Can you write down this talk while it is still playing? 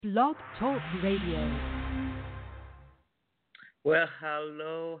Blog Talk Radio. Well,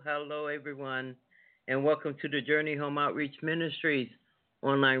 hello, everyone, and welcome to the Journey Home Outreach Ministries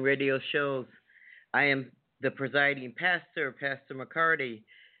online radio shows. I am the presiding pastor, Pastor McCarty,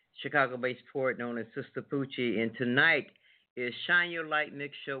 Chicago-based poet known as Sister Poochie, and tonight is Shine Your Light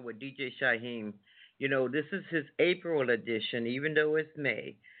Mixshow with DJ Shyheim. You know, this is his April edition, even though it's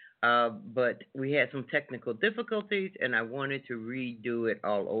May. But we had some technical difficulties, and I wanted to redo it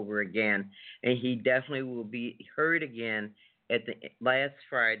all over again. And he definitely will be heard again at the last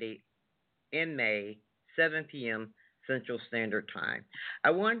Friday in May, 7 p.m. Central Standard Time. I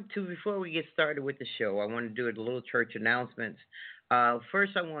want to, before we get started with the show, I want to do a little church announcements.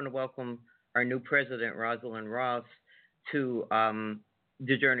 First, I want to welcome our new president, Rosalind Ross, to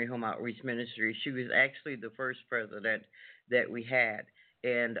the Journey Home Outreach Ministry. She was actually the first president that we had.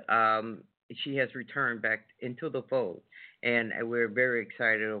 And she has returned back into the fold, and we're very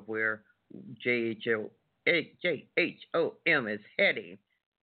excited of where JHOM is heading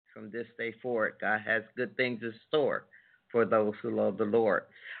from this day forward. God has good things in store for those who love the Lord.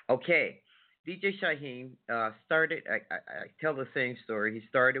 Okay, DJ Shyheim started, I tell the same story. He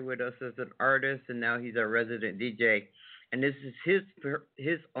started with us as an artist, and now he's our resident DJ, and this is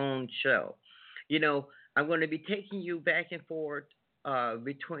his own show. You know, I'm going to be taking you back and forth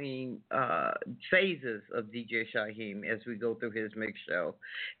between phases of DJ Shyheim as we go through his mix show,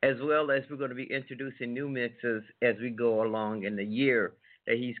 as well as we're going to be introducing new mixes as we go along in the year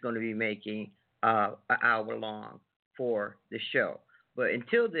that he's going to be making an hour long for the show. But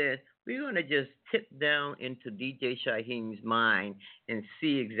until then, we're going to just tip down into DJ Shyheim's mind and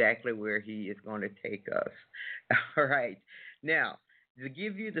see exactly where he is going to take us. All right. Now, to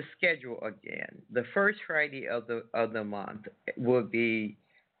give you the schedule again, the first Friday of the month will be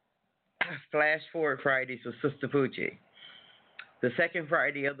Flash Forward Fridays with Sister Poochie. The second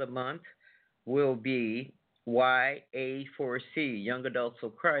Friday of the month will be YA4C, Young Adults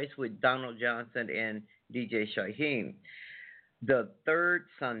of Christ, with Donald Johnson and DJ Shyheim. The third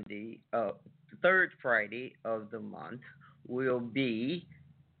Friday of the month will be,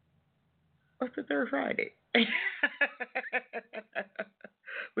 what's the third Friday?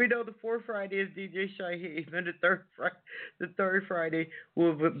 We know the fourth Friday is DJ Shyheim, and the third Friday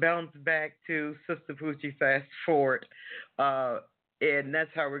will bounce back to Sister Poochie Fast Forward, and that's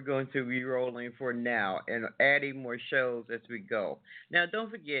how we're going to be rolling for now, and adding more shows as we go. Now, don't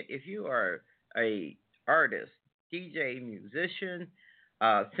forget, if you are a artist, DJ, musician,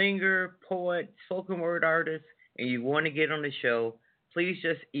 singer, poet, spoken word artist, and you want to get on the show, please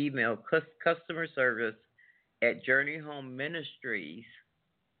just email customer service at journeyhomeministries.org,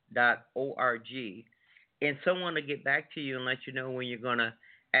 and someone will get back to you and let you know when you're going to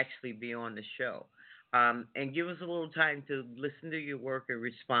actually be on the show. And give us a little time to listen to your work and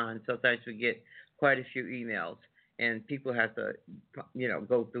respond. Sometimes we get quite a few emails, and people have to,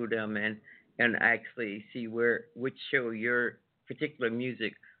 go through them and actually see which show your particular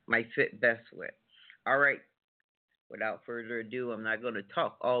music might fit best with. All right. Without further ado, I'm not going to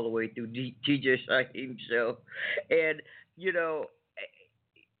talk all the way through DJ Shyheim's show. And,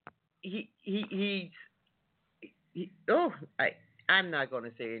 I'm not going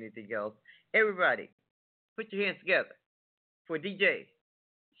to say anything else. Everybody, put your hands together for DJ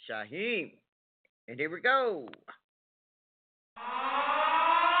Shyheim. And here we go.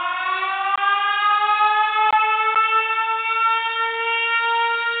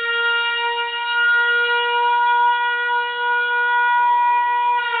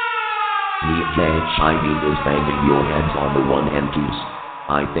 DJ Shyheim is banging your heads on the one and twos.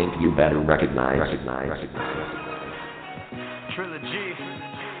 I think you better recognize. Trilogy.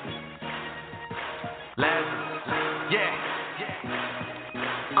 Lazarus. Yeah.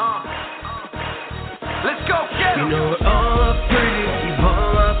 Let's go get 'em. You know we're all pretty, we've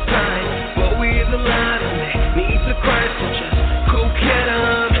all lost time, but we're the light and they need to Christ, so just go get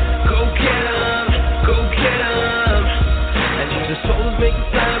 'em, go get 'em, go get 'em. And Jesus told us make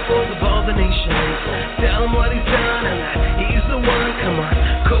disciples of all the nations, tell him what he's done and that he's the one. Come on,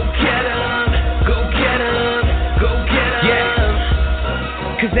 go get 'em, go get 'em, go get 'em.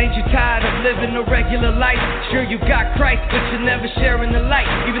 Yeah. Cause ain't you tired of living a regular life? Sure you got Christ, but you're never sharing the light.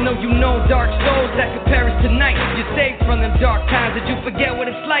 Even though you know dark souls that could perish tonight, you're saved from them dark times. Did you forget what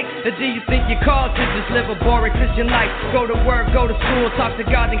it's like? Or do you think you're called to just live a boring Christian life? Go to work, go to school, talk to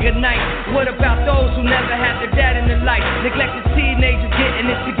God and good night. What about those who never had their dad in their life? Neglected teenagers getting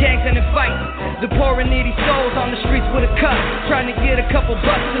into gangs and in fights. The poor and needy souls on the streets with a cup, trying to get a couple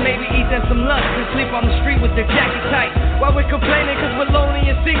bucks and maybe eat them some lunch and sleep on the street with their jacket tight. While we're complaining cause we're lonely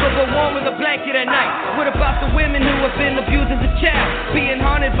and single but warm with a blanket at night. What about the women who have been abused as a child, being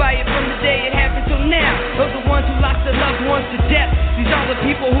haunted by it from the day it happened till now? Those are the ones who lost their loved ones to death. These are the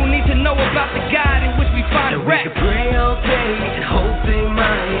people who need to know about the God in which we find rest. We could pray all day and hope they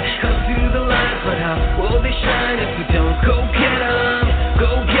might come to the light, but how will they shine if we don't go get them?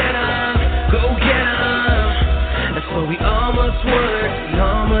 Go get them, go get them. And so we all must work, we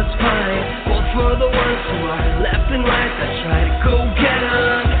all must fight, both for the ones who are left and right that try to go get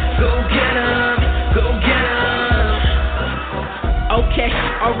them, go get them, go get them. Okay,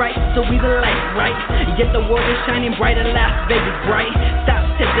 alright, so we the light, right? Yet the world is shining bright and Las Vegas bright. Stop,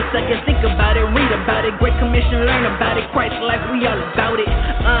 take a second, think about it, read about it. Great Commission, learn about it. Christ life, we all about it.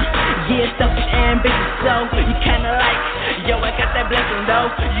 Yeah, selfish ambitious, so you kinda like, yo, I got that blessing though.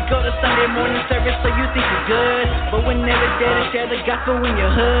 You go to Sunday morning service, so you think you're good, but we're never there to share the gospel in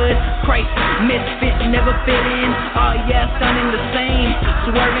your hood. Christ, misfit, never fit in. Oh yeah, sounding the same.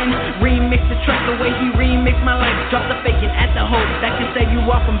 Swerving, remix the track the way he remixed my life. Drop the faking at the hope that can save you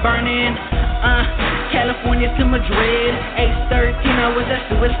off from burning. California to Madrid, age 13, I was a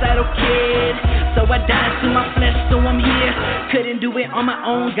suicidal kid. So I died to my flesh, so I'm here. Couldn't do it on my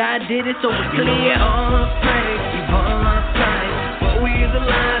own, God did it, so it's clear. We all pray, we've all lost sight, but we're the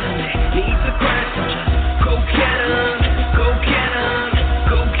light and they need to Christ. So just go get them, go get them,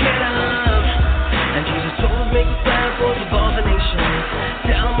 go get them. And Jesus told us make disciples of all the nations.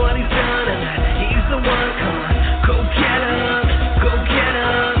 Tell him what he's done and that he's the one. Come on, go get them, go get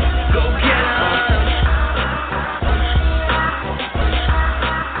them, go get them.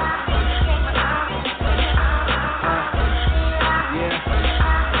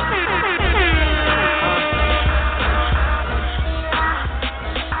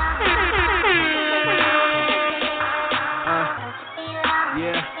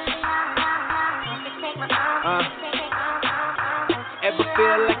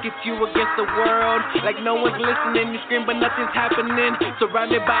 Feel like it's you against the world, like no one's listening, you scream but nothing's happening.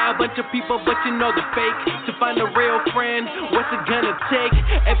 Surrounded by a bunch of people but you know the fake. To find a real friend, what's it gonna take?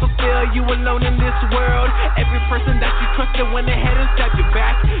 Ever feel you alone in this world? Every person that you trusted went ahead and stabbed your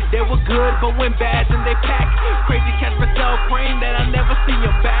back. They were good but when bad then they pack. Crazy cats for self praying that I never see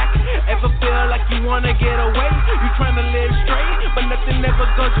your back. Ever feel like you wanna get away? You trying to live straight but nothing ever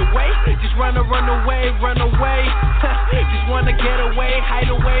goes your way. Just run away, run away. Just wanna get away, hide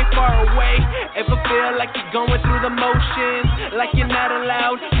away, far away. Ever feel like you're going through the motions, like you're not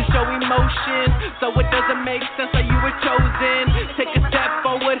allowed to show emotion, so it doesn't make sense how you were chosen. Take a step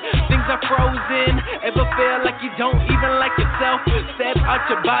forward, things are frozen. Ever feel like you don't even like yourself? Step out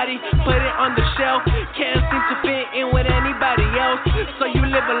your body, put it on the shelf. Can't seem to fit in with anybody else, so you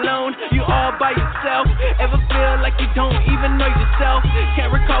live alone, you all by yourself. Ever feel like you don't even know yourself?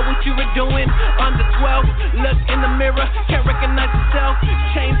 Can't recall what you were doing on the 12th. Look in the mirror, can't recognize yourself.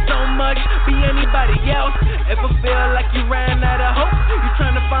 Change so much, be anybody else. Ever feel like you ran out of hope? You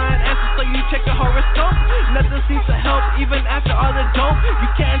trying to find answers, so you check a horoscope. Nothing seems to help, even after all the dope. You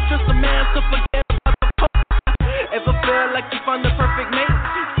can't trust a man, so forget about the pope. Ever feel like you found the perfect mate?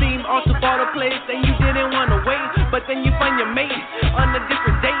 Seem all to fall to place, and you didn't want to wait, but then you find your mate on a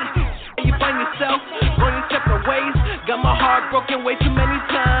different date. You find yourself going separate ways. Got my heart broken way too many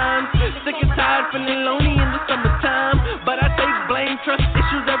times. Sick and tired, feeling lonely in the summertime. But I take blame, trust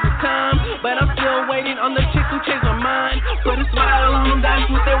issues every time. But I'm still waiting on the chick who changed my mind. Put a smile on them, that's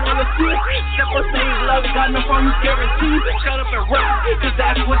what they wanna see. Step on stage, love, got no promise guaranteed. Shut up and rap, cause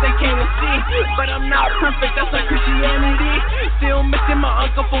that's what they came to see. But I'm not perfect, that's like Christianity. Still missing my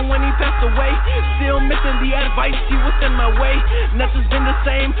uncle from when he passed away. Still missing the advice he was in my way. Nothing's been the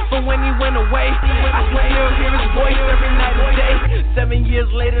same from when he went away. I can still hear his voice every night and day. 7 years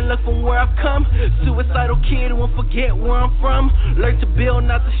later, look from where I've come. Suicidal kid, won't forget where I'm from. Learn to build,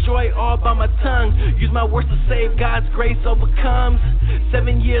 not destroy, all by my tongue. Use my words to save, God's grace overcomes.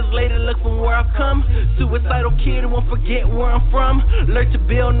 7 years later, look from where I've come. Suicidal kid, won't forget where I'm from. Learn to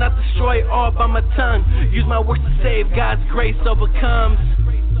build, not destroy, all by my tongue. Use my words to save, God's grace overcomes.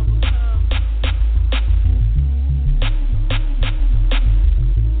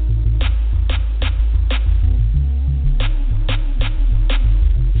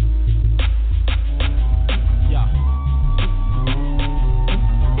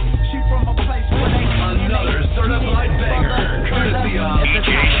 Certified banger, courtesy of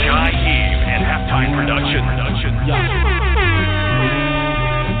DJ Shyheim and Halftime Production.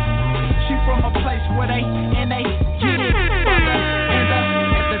 She from a place where they and they get it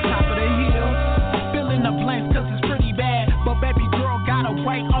at the top of the hill. Filling the blanks cause it's pretty bad, but baby girl got a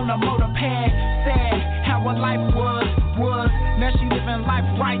weight on the motor pad. what life was. Now she living life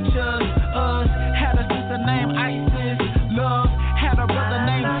righteous. Had a sister named Isis. Love, had a brother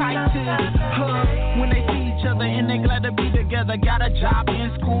named Titus. When they see each other and they glad to be together. Got a job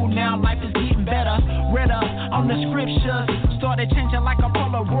in school, now life is getting better. Read up on the scriptures. Started changing like a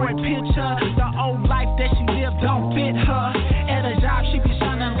Polaroid picture. The old life that she lived don't fit her. At a job she be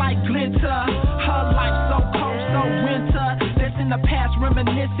shining like glitter. Her life so cold, so winter. That's in the past,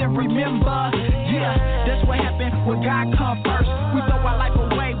 reminisce and remember. Yeah, that's what happened when God come first. We throw our life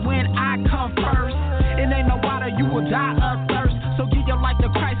away when I come first. It ain't no water, you will die of thirst. So give your life to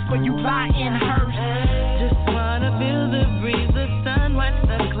Christ for you lie in hers. Just wanna feel the breeze, the sun, watch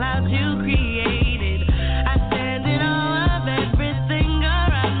the clouds you created. I stand in awe of everything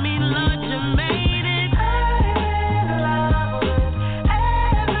around me, Lord, you made it. I'm in love with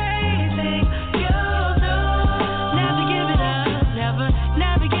everything you do. Never give it up,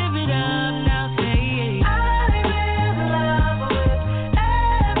 never give it up, now say it. I'm in love with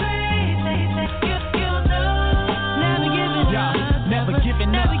everything you do. Never give it up, never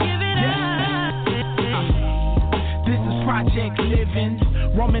giving up. never give it up. This is Project Living.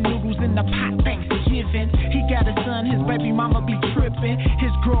 Ramen noodles in the pot, Thanksgiving. He got a son, his baby mama be tripping.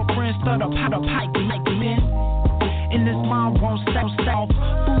 His girlfriend start a pot of pike like men. And his mom won't stop.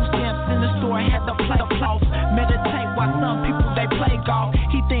 Food stamps in the store, had to play off. Meditate while some people they play golf.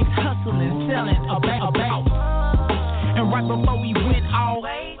 He thinks hustling, selling about. And right before he went off,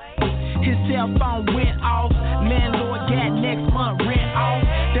 his cell phone went off. Landlord got next month rent off.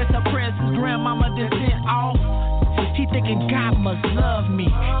 That's a prayers his grandmama just sent off. He thinking God must love me.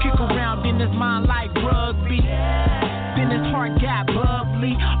 Kick around in his mind like rugby. Then his heart got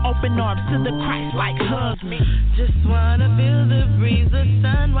bubbly. Open arms to the Christ like hug me. Just wanna feel the breeze, the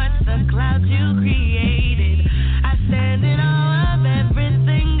sun, watch the clouds you created. I stand in awe of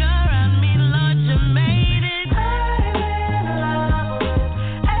everything around me, Lord, you made it. I'm in love with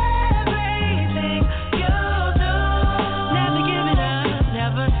everything you do. Never give it up,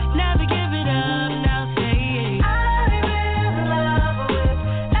 never give it up, now say it. I'm in love with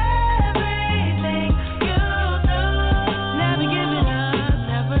everything you do. Never give it up,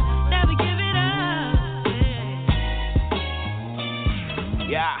 never give it up.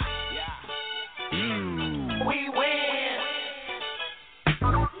 Yeah. We win. We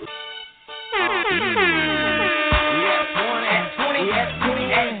have 20, we have 20,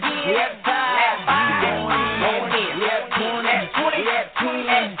 we have 5. Going in. We have 20, we have 20,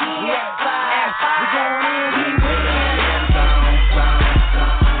 we have 5. We going in. We win.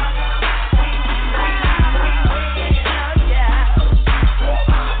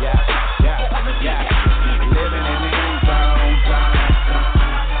 Living in the end zone.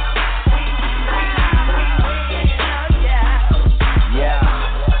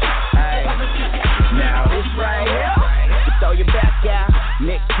 Now this right here, you throw your back out,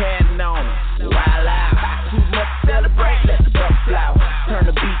 Nick Cannon on it. Wild out, too much to celebrate, let the buck flow. Turn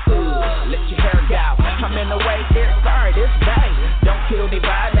the beat up, let your hair go. I'm in the way there, sorry, this day. Don't kill the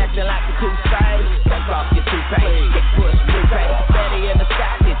vibe, acting like a two-side. Take off your toupee, get pushed, toupee. Steady in the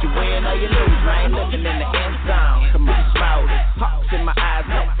sky, did you win or you lose, man? Living in the end zone, come on, smoke. Hawks in my eyes,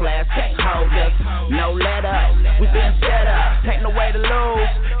 no flash, can't hold us. No let up, we been set up, ain't no way to lose.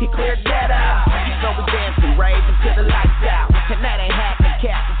 He cleared that up, so we dancing, raving till the lights out. And that ain't happening,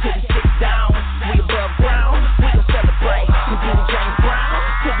 cap until we sit down. We above ground, we gon' celebrate. We do the James Brown,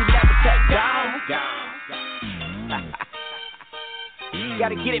 till we never take down.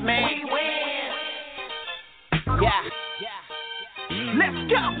 Gotta get it, man. We win. Yeah. Let's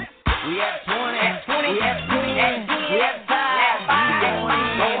go. We have 20, we have 20, we have 5.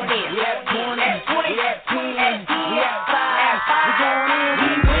 Going in. We have 20, we have 20, we have 5. We going in. We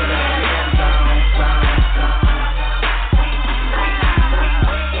win.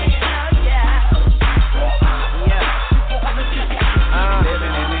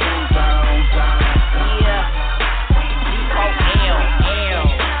 Living in the end zone. Yeah.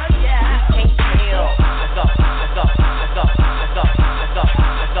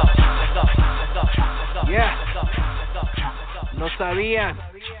 Yeah. No sabían.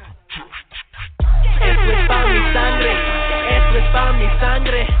 Esto es pa' mi sangre, esto es pa' mi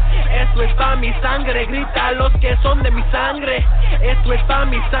sangre, esto es pa' mi sangre, grita a los que son de mi sangre. Esto es pa'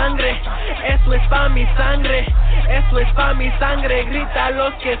 mi sangre, esto es pa' mi sangre, esto es pa' mi sangre, grita a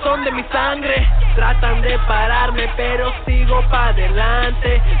los que son de mi sangre. Tratan de pararme pero sigo pa'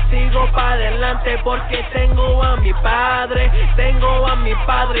 adelante porque tengo a mi padre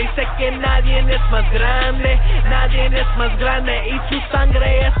y sé que nadie es más grande y su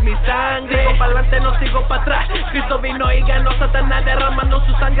sangre es mi sangre. Sigo para adelante, no sigo para atrás. Cristo vino y ganó, Satanás derramando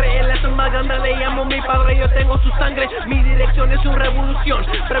su sangre. Él es el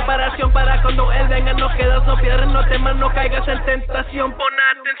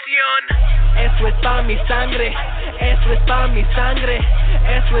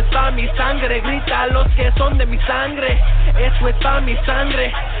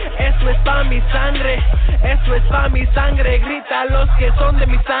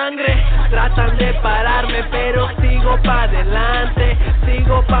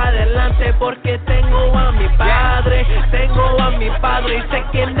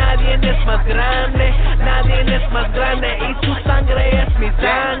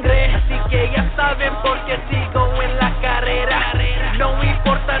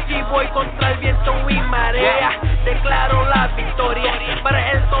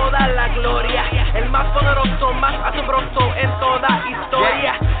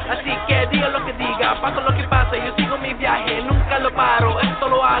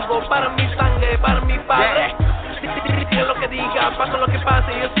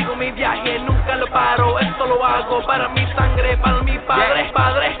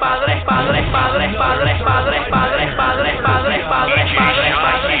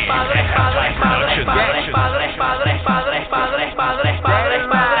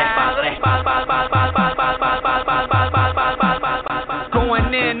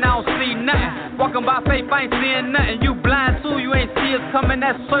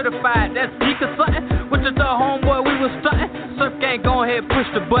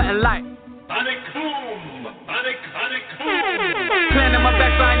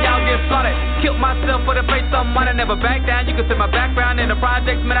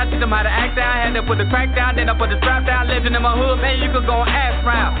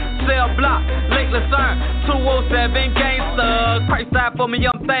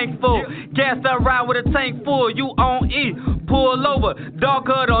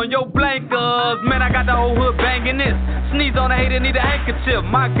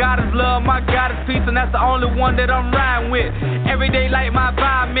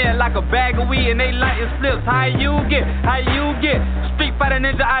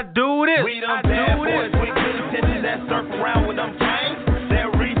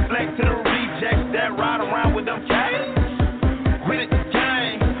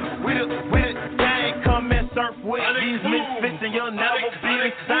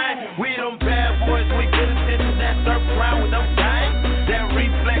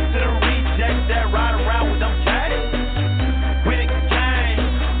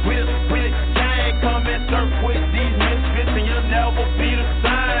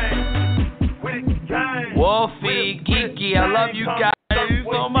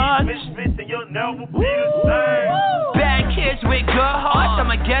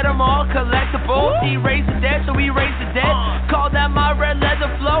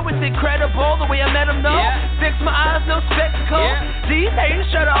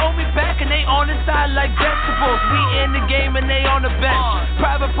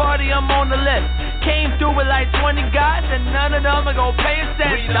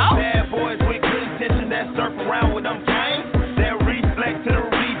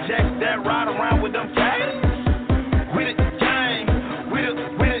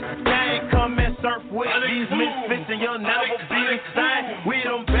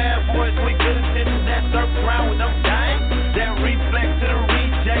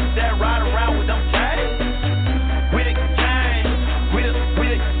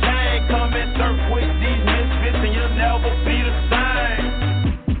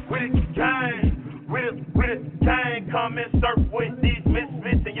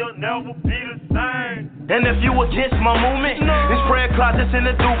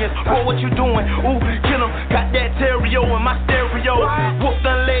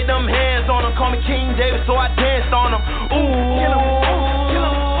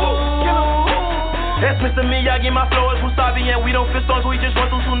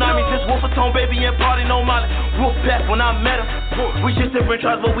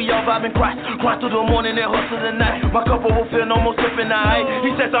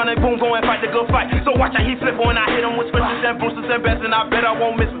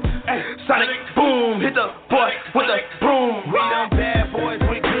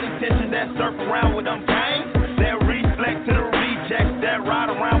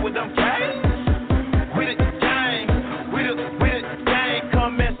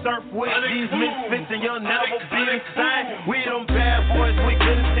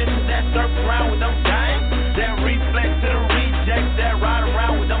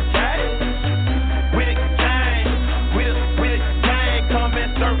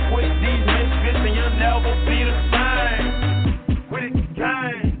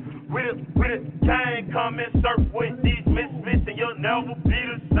with it, gang. Come and surf with these misfits and you'll never be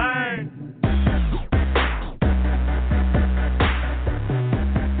the same.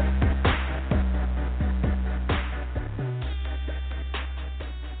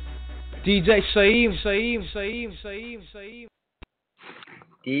 DJ Shyheim.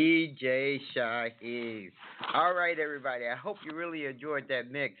 DJ Shyheim. All right, everybody. I hope you really enjoyed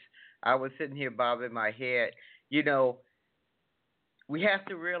that mix. I was sitting here bobbing my head. You know, we have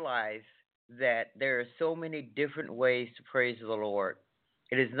to realize that there are so many different ways to praise the Lord.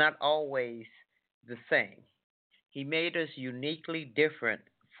 It is not always the same. He made us uniquely different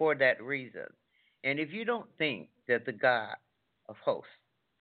for that reason. And if you don't think that the God of hosts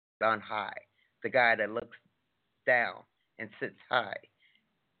on high, the guy that looks down and sits high,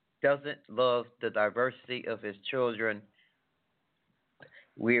 doesn't love the diversity of his children,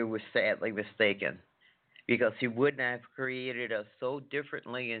 we were sadly mistaken, because he would not have created us so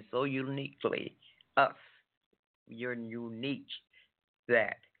differently and so uniquely. Us, you're unique,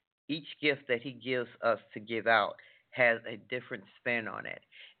 that each gift that he gives us to give out has a different spin on it.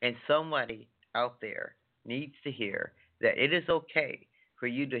 And somebody out there needs to hear that it is okay for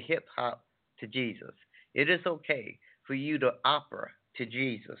you to hip hop to Jesus. It is okay for you to opera to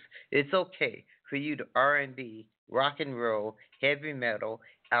Jesus. It's okay for you to R&B, rock and roll, heavy metal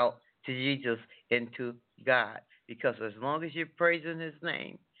out to Jesus and to God. Because as long as you're praising his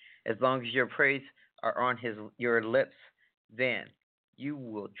name, as long as your praise are on your lips, then you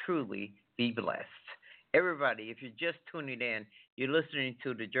will truly be blessed. Everybody, if you're just tuning in, you're listening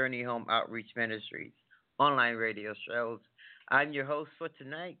to the Journey Home Outreach Ministries online radio shows. I'm your host for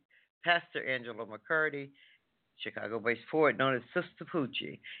tonight, Pastor Angela McCurdy, Chicago-based poet known as Sister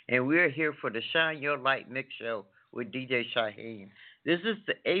Poochie, and we're here for the Shine Your Light Mixshow with DJ Shyheim. This is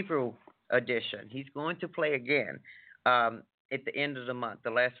the April edition. He's going to play again at the end of the month, the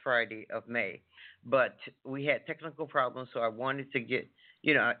last Friday of May. But we had technical problems, so I wanted to get,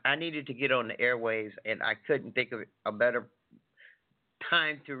 I needed to get on the airwaves, and I couldn't think of a better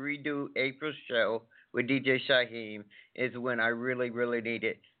time to redo April's show with DJ Shyheim is when I really, really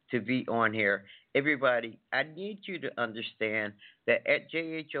needed to be on here. Everybody, I need you to understand that at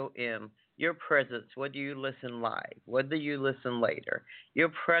JHOM, your presence, whether you listen live, whether you listen later, your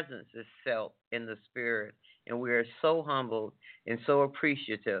presence is felt in the spirit. And we are so humbled and so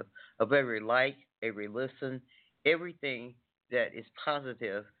appreciative of every like, every listen, everything that is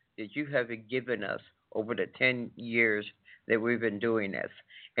positive that you have given us over the 10 years that we've been doing this.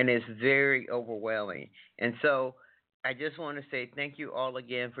 And it's very overwhelming. And so I just want to say thank you all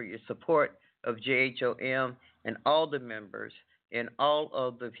again for your support of JHOM and all the members and all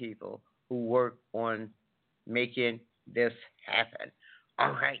of the people who work on making this happen.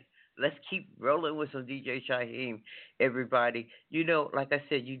 All right, let's keep rolling with some DJ Shyheim, everybody. Like I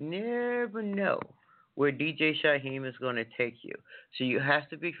said, you never know where DJ Shyheim is going to take you. So you have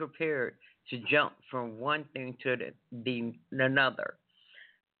to be prepared to jump from one thing to another.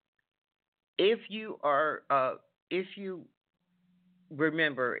 If you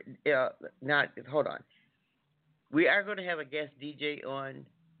remember, hold on. We are going to have a guest DJ on.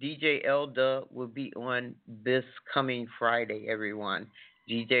 DJ L-Dub will be on this coming Friday, everyone.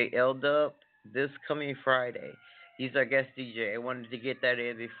 DJ L-Dub, this coming Friday. He's our guest DJ. I wanted to get that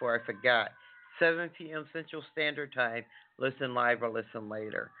in before I forgot. 7 p.m. Central Standard Time. Listen live or listen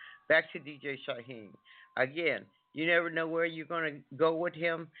later. Back to DJ Shyheim. Again, you never know where you're going to go with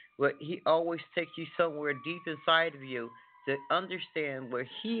him, but he always takes you somewhere deep inside of you to understand what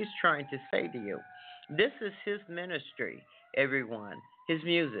he is trying to say to you. This is his ministry, everyone. His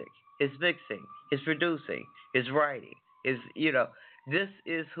music, his mixing, his producing, his writing, this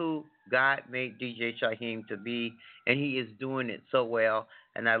is who God made DJ Shyheim to be, and he is doing it so well.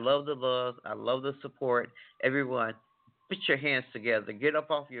 And I love the love. I love the support. Everyone, put your hands together. Get up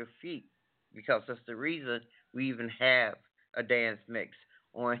off your feet, because that's the reason we even have a dance mix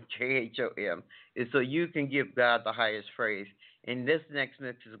on JHOM, is so you can give God the highest praise. And this next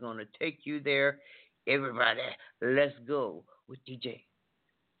mix is going to take you there. Everybody, let's go with DJ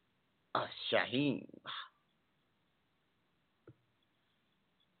Shyheim.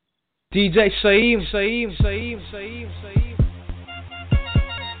 DJ Shyheim.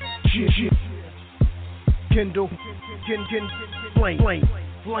 Kindle, flame.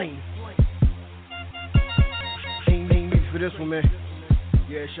 Ain't need for this one, man.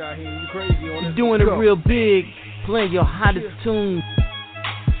 Yeah, Shyheim, you crazy on this. You're doing it real big, playing your hottest tunes.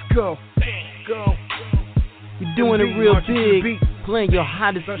 Let's go. You're doing it real big, playing your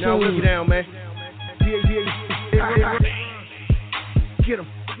hottest tunes. Now look it down, man. Get him.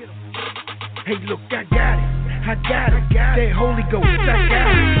 Hey, look, I got it. That Holy Ghost, I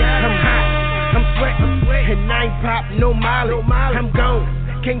got it. I ain't pop, no Molly. I'm gone,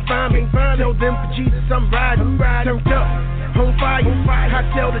 can't find me. Tell them for Jesus I'm riding. Turned up, on fire. I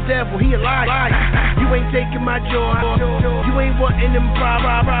tell the devil he a liar. You ain't taking my joy. You ain't wanting them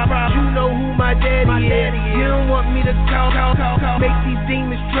problems. You know who my daddy is. You don't want me to talk. Make these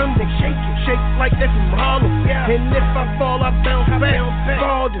demons tremble. Shake like that from Harlem. And if I fall, I bounce back.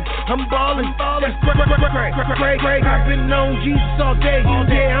 Ballin', I'm ballin'. That's crazy. I've been on Jesus all day.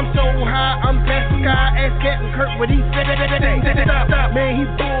 Yeah, I'm so high, I'm past the sky. Ask Captain Kirk what he said. Stop, man, he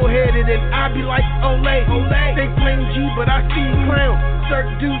bullheaded and I be like, Olay. They claim G, but I see clown. Cirque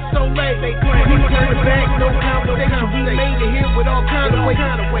du Soleil. They claim we turn back, no conversation. We made it here with all kind of ways.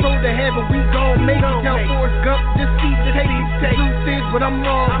 So to heaven we gon' make it. Tell Forrest Gump, this seat to take it. Truth is what I'm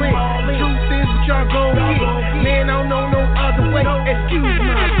all in. Truth is what y'all gon' get. Man, I don't know no other way. Excuse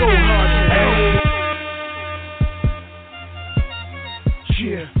my go hard.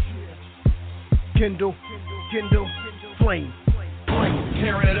 Yeah. Kindle, flame.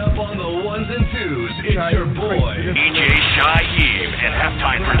 Tearing it up on the ones and twos. It's your boy, DJ Shyheim and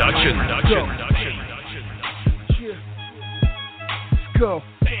Halftime Production. Let's go.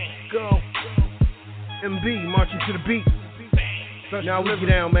 MB marching to the beat. Now we get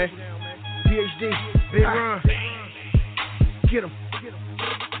down, man. PhD, Big Ron. Get him.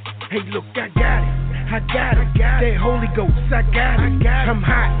 Hey, look, I got it. That Holy Ghost, I got it. I'm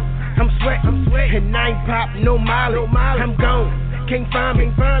hot, I'm sweating, and I ain't pop, no Molly. I'm gone, can't find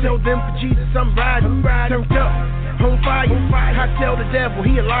me. Tell them for Jesus I'm riding. Turned up, on fire. I tell the devil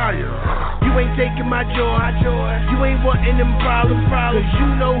he a liar. You ain't taking my joy. You ain't wanting them problems. Cause you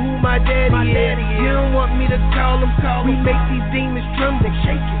know who my daddy is. You don't want me to call him. We make these demons tremble.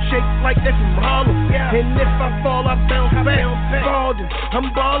 Shake like that from Harlem. And if I fall, I bounce back. Ballin',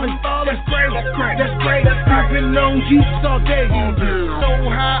 I'm ballin'. That's great. I've been on Jesus all day. So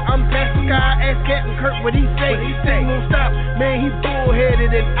high, I'm past the sky. Ask Captain Kirk what he say. He won't stop. Man, he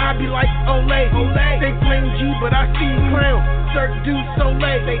bullheaded and I be like, Olay. They claim G, but I see clown. Cirque du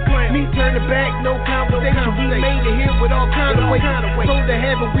Soleil. They claim me turn the back, no conversation. We made it here with all kind of ways. So to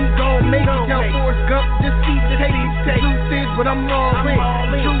heaven we gon' make it. Tell Forrest Gump, this seat to take it. Truth is what I'm all in.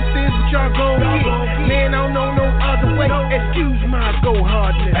 Truth is what y'all gon' get. Man, I don't know no other way. Excuse my go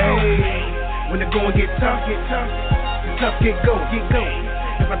hardness. Hey, when the going get tough, the tough get go.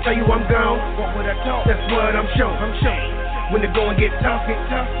 If I tell you I'm gone, what would I talk? That's what I'm showing. When the going get tough, the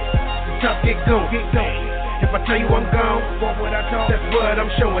tough get go. If I tell you I'm gone, what would I talk? That's what I'm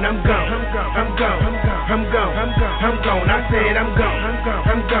showing. I'm gone. I'm gone. I said I'm gone.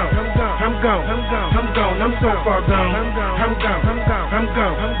 I'm so far gone. I'm gone.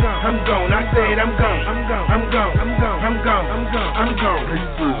 I said I'm gone.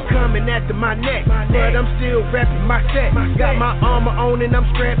 Coming after my neck, but I'm still rapping my set. Got my armor on and I'm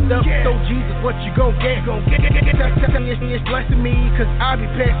strapped up. So Jesus, what you gon' get? It's blessing me, cause I be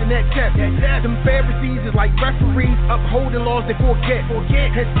passing that test. Them Pharisees is like referees upholding laws they forget. Excuse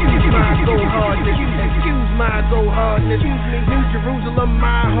my go hardness. New Jerusalem,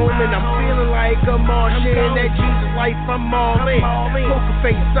 my home, and I'm feeling like a Martian. That Jesus life, I'm all in. Poker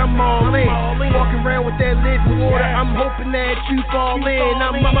face, I'm all in. Walking around with that living water, I'm hoping that you fall in.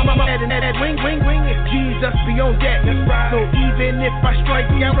 I'm at that wing. Jesus be on deck. So even if I strike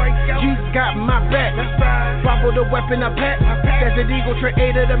out, Jesus got my back. Follow the weapon I pack. As an eagle, trade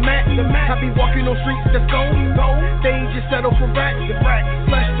to the mat. I be walking on streets that's gold. They just settle for rats.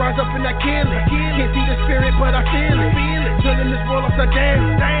 Flesh rise up in that killing. Can't see the spirit, but I feel it. Turning this world upside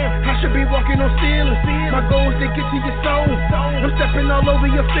down. I should be walking on ceilings. My goal is to get to your soul. I'm stepping all over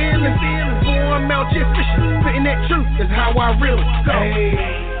your feelings. Boy, I'm out here fishing. Spitting that truth is how I really go. Hey,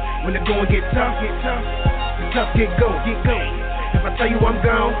 when the going get tough, the tough get go. If I tell you I'm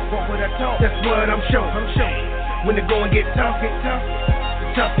gone, what would I talk? That's what I'm showing. When the going get tough, the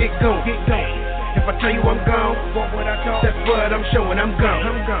tough get go. If I tell you I'm gone, what would I talk? That's what I'm showing. I'm gone. I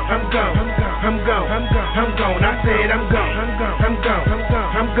said I'm gone.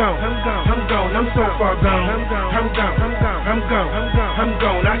 I'm so far gone. I'm gone.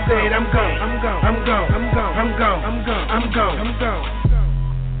 I said I'm gone.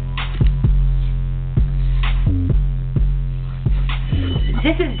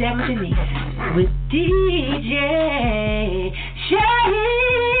 This is Deborah Denise with DJ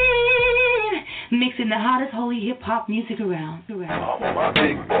Shyheim, mixing the hottest holy hip hop music around. Oh, my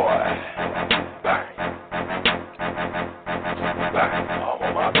big boy. Back. Oh,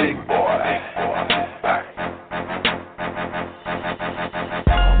 my big boy. Back.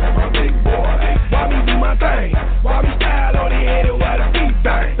 Oh, my big boy. Why me do my thing? Why me style on the head and why the feet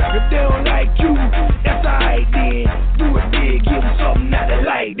bang? If they don't like you, that's alright then. Do it big, give them something that they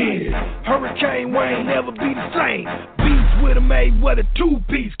like then. Hurricane Wayne never be the same. Beats with a made what a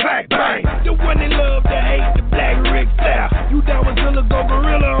two-piece, clack bang. The one that love to hate the black Rick style. You down with Zilla, go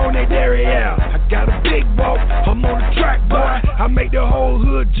gorilla on that dairy out. I got a big walk, I'm on the track, boy. I make the whole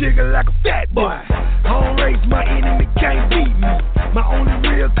hood jiggle like a fat boy. Home race, my enemy can't beat me. My only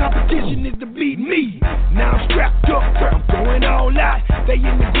real competition is to beat me. Now I'm strapped up, I'm going all out. They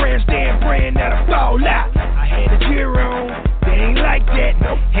in the grandstand praying that I fall out. I had a gear on, they ain't like that.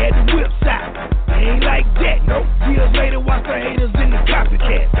 Had the whips out, they ain't like that. Years later, watch the haters in the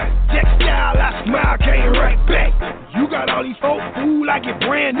copycat. Textile, I smile, came right back. You got all these folks fool like it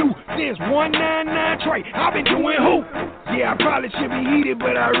brand new. Since 199 Trey, I've been doing who? Yeah, I probably should be heated,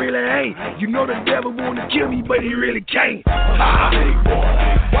 but I really ain't. You know the devil wanna kill me, but he really can't. Ha!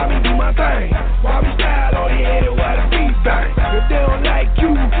 Why me do my thing? Why we style on the head and why the feet bang? If they don't like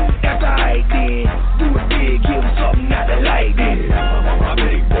you, that's alright then. Do it big, give them something not to like then.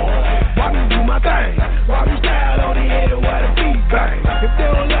 Why me do my thing? Why we style on the head and why the feet bang? If they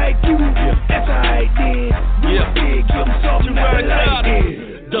don't like you, that's alright then. Do it big, give them something not to like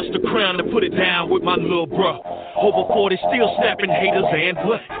then. Dust the crown and put it down with my little bruh. Over 40, still snapping haters and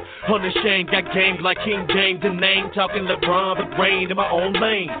what? Unashamed, got games like King James and name. Talking LeBron, but rain in my own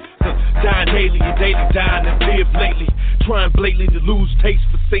lane. Dying daily and daily, dying and live lately. Trying blatantly to lose taste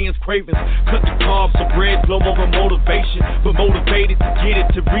for sin's cravings. Cut the carbs of bread, blow over motivation. But motivated to get it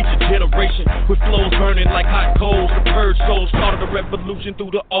to reach a generation. With flows burning like hot coals. The purge souls started a revolution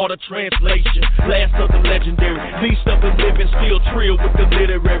through the art of translation. Last of the legendary, least of the living, still trill with the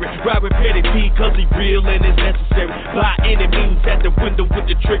literary. Robert Petty B, cause he real and it's necessary. By any means at the window with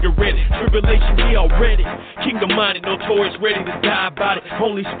the trigger ready. Tribulation, he already. Kingdom minded, notorious, ready to die about it.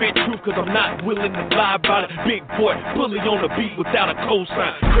 Only spit truth cause I'm not willing to lie about it. Big boy, bully on the beat without a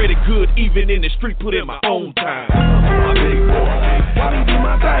cosign. Credit good, even in the street, put in my own time. My big boy, why me do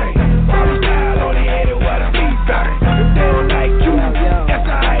my thing? Why we style on the head and why the feet bang? If they don't like you, that's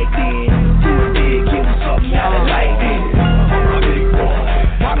alright then. Do it big, give them something out of light then. My big boy,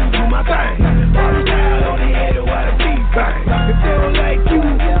 why me do my thing? Why we style on the head and why the feet bang? If they don't like you,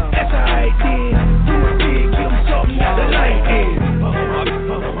 that's alright then. Do it big, give them something out of light then.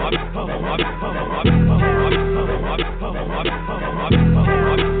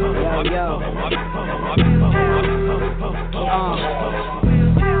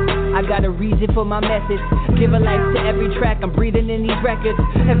 I got a reason for my message. Give a life to every track, I'm breathing in these records.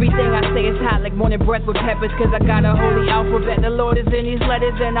 Everything I say is hot like morning breath with peppers. Cause I got a holy alphabet, the Lord is in these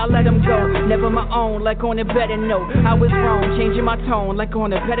letters and I let them go. Never my own, like on a better note. I was wrong, changing my tone, like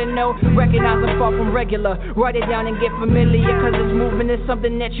on a better note. Recognize I'm far from regular, write it down and get familiar. Cause this movement is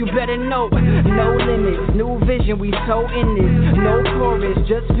something that you better know. No limits, new vision, we so in this. No chorus,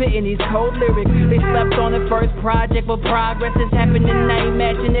 just spitting these cold lyrics. They slept on the first project, but progress is happening. I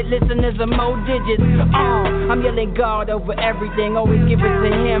imagine it, listeners are more digits. I'm yelling God over everything, always give it to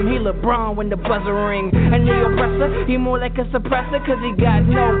him. He LeBron when the buzzer ring. And the oppressor, he more like a suppressor. Cause he got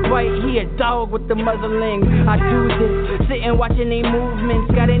no bite, he a dog with the muzzling. I do this, sitting watching they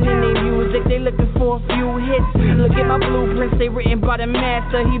movements. Got it in their music, they looking for a few hits. Look at my blueprints, they written by the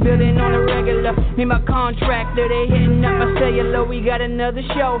master. He building on a regular, me my contractor. They hitting up my cellular, we got another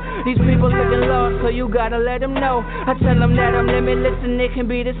show. These people looking lost, so you gotta let them know. I tell them that I'm limitless and it can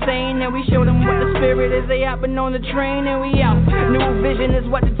be the same. And we show them what the spirit is, they hopping on the train and we out. New vision is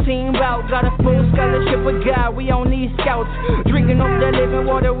what the team bout. Got a full scholarship with God, we on these scouts. Drinking up the living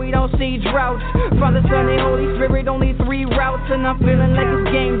water, we don't see droughts. Father, Son, and Holy Spirit, only 3 routes. And I'm feeling like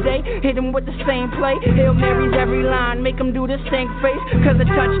it's game day. Hit them with the same play. Hail Mary's every line, make them do the stank face. Cause a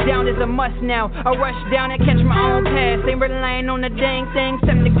touchdown is a must now. I rush down and catch my own pass. Ain't relying on the dang thing,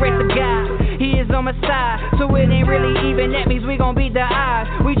 except the grace of God. He is on my side, so it ain't really even. That means we gon' beat the odds.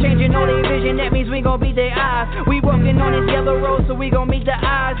 We changing all their vision, that means we gon' beat their eyes. We walking on this yellow road, so we gon' meet the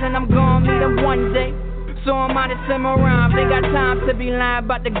eyes. And I'm gon' meet them one day. So I'm out of simmer rhymes, ain't got time to be lying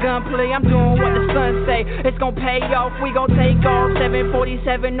about the gunplay. I'm doing what the sun say, it's gon' pay off, we gon' take off.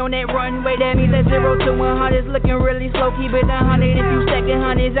 747 on that runway, that means that 0 to 100's looking really slow. Keep it 100 if you second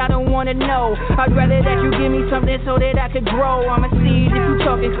hundreds, I don't wanna know. I'd rather that you give me something so that I could grow. I'm a seed, if you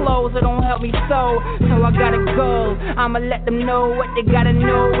talking clothes, it don't help me sow. So I gotta go, I'ma let them know what they gotta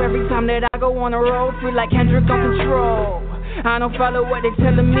know. Every time that I go on the road, feel like Hendrick on control. I don't follow what they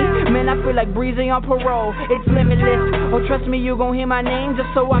telling me, man, I feel like breezy on parole. It's limitless, oh trust me, you gon' hear my name just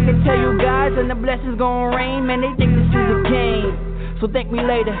so I can tell you guys, and the blessings gon' rain. Man, they think this is a game, so thank me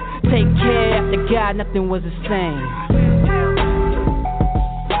later. Take care, after God, nothing was the same.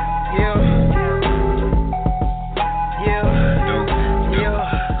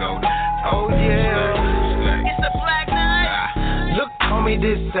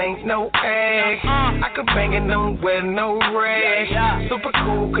 this ain't no egg. I could bang it, don't wear no rag. Super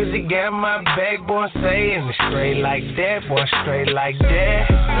cool, cause he got my backbone saying it straight like that, boy, straight like that.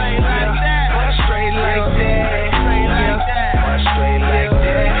 Boy, straight like that. Boy, straight like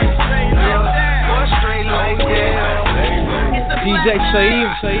that. Boy, straight like that. DJ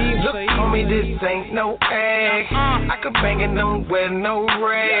Shyheim. Look, homie, this ain't no egg. I could bang it, don't wear no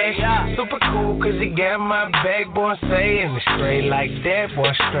rag. Super cool, cause he got my backbone saying it straight like that,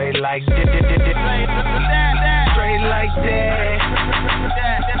 boy, straight like that. Straight like that.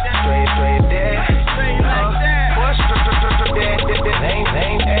 Straight that. Boy, straight ain't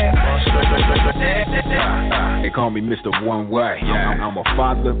They call me Mr. One Way. I'm a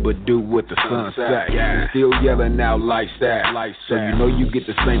father, but do what the son say. Still yelling out lifestyle. So you know you get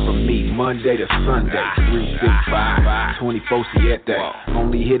the same from me Monday to Sunday. 365, 24/7.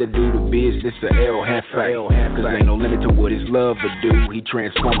 Only here to do the business of El Jefe. Cause ain't no limit to what his love will do. He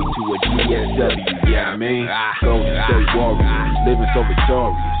transformed me to a GSW. Yeah, I mean, Golden State Warriors, living so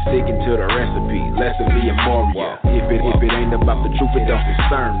victorious, sticking to the recipe, less of me and Mario. If it ain't about the truth, it don't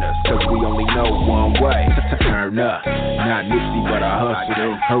concern us. Cause we only know one way. Turn up, not Nipsey, but I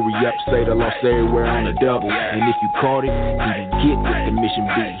hustle. Hurry up, say the loss everywhere on the double. And if you caught it, you get what the mission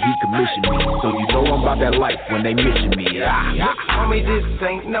be. He commissioned me, so you know I'm about that life when they mention me. Look, homie, this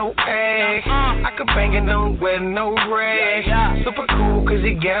ain't no egg. I could bang it, don't wear no rag. Super cool, cause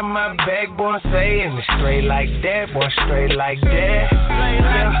he got my backbone saying it straight like that, boy, straight like that.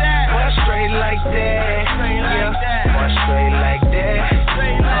 Boy, straight like that. Boy, straight like that.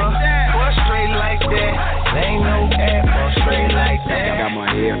 Boy, straight like that. Ain't no app, boy, straight like that. Got my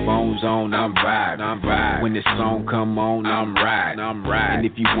headphones on, I'm vibing. When this song come on, I'm riding. And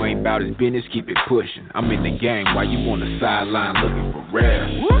if you ain't about his business, keep it pushing. I'm in the game while you on the sideline looking for rare.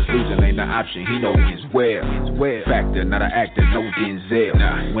 Losing ain't an option, he know his well. Factor, not an actor, no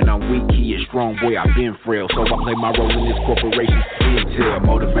Denzel. When I'm weak, he is strong, boy, I've been frail. So I play my role in this corporation. Intel,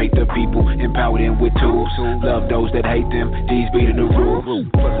 motivate the people, empower them with tools. Love those that hate them, these be the rules.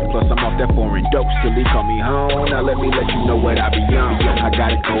 Plus I'm off that foreign dope, still he call me home. Now let me let you know what I be on. I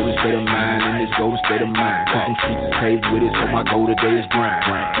got a golden state of mind, and this golden state of mind. Cause them streets is paved with it, so my goal today is grind.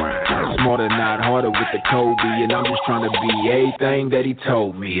 Smarter, not harder with the Kobe, and I'm just trying to be everything that he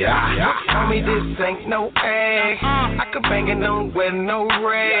told me. Homie, this ain't no egg. I could bang it, don't wear no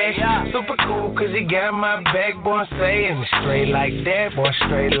rag. Super cool, cause he got my backbone saying it straight like that, boy,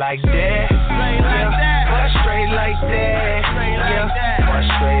 straight like that. Boy, straight like that. Boy,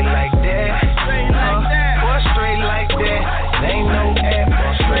 straight like that. Boy, straight like that. Ain't no app,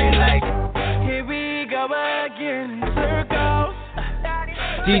 boy, straight like that. Here we go again, circles.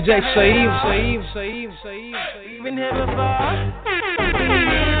 DJ Shyheim. Even here before.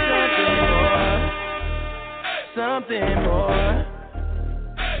 Something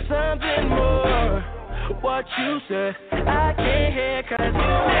more. What you said, I can't hear 'cause you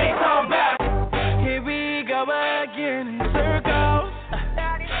ain't come back. Here we go again in circles.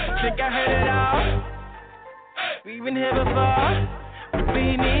 Think I heard it all. We've been here before, but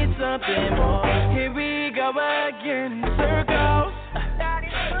we need something more. Here we go again in circles.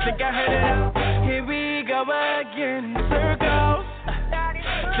 Think I heard it all. Here we go again in circles.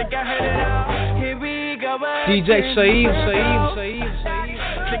 Think I heard it all. Here we go again. DJ Shyheim.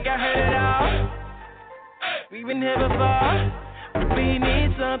 Think I heard it all. We've been here before, but we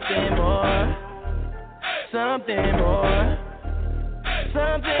need something more. Something more.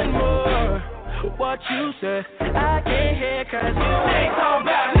 What you said, I can't hear 'cause you ain't talking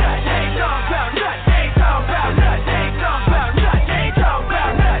about nothing. Ain't talking about nothing. Ain't talking about nothing. Ain't talking about nothing. Ain't talking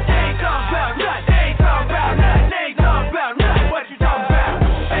about nothing. Ain't talking about nothing. Ain't talking about nothing. Ain't talking about nothing. What you talking about?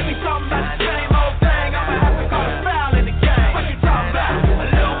 Baby, talking about the same old thing. I'ma have to call a foul in the game. What you talking about? A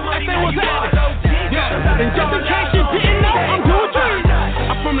little money, now you all so deep. And just in case you didn't know, I'm doing good.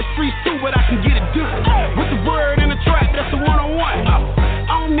 I'm from the streets too, but I can get it done. With the word in the trap, that's the one-on-one.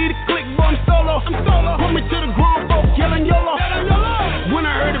 I don't need a click, but I'm solo. Put me to the grown folks yelling YOLO. When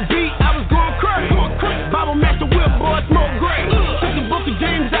I heard the beat, I was going crazy. Bible Master Whip, boy, smoke great. Took the book of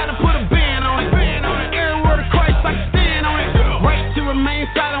James out and put a band on it. Every word of Christ, I can stand on it. Right to remain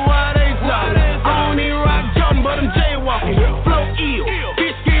silent while they talk. I don't even rock Jordan, but I'm jaywalking. Flow ill,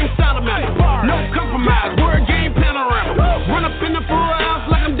 fish game Solomon. No compromise, word game panorama. Run up in the full house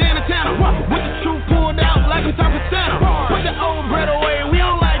like I'm Dana Tanner. With the truth pulled out like I'm Tom Santa. Put the old bread away, we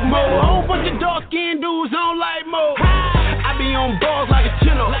don't like mo. A whole bunch of dark-skinned dudes don't like mo. I be on balls like a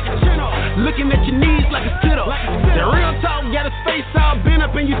chin-up. Looking at your knees like a sit-up. The real talk got his face all bent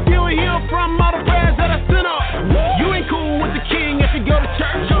up, and you still hear from all the prayers that I sent up. You ain't cool with the king if you go to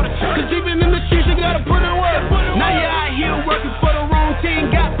church. Cause even in the streets you gotta put in work. Now you're out here working for the wrong team.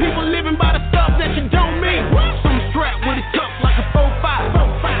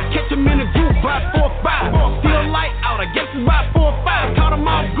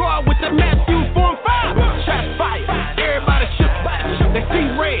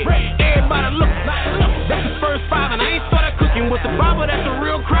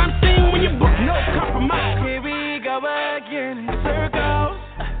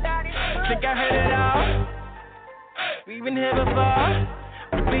 far,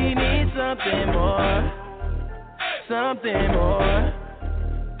 but we need something more. Something more.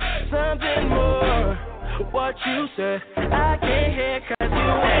 Something more. What you said, I can't hear 'cause you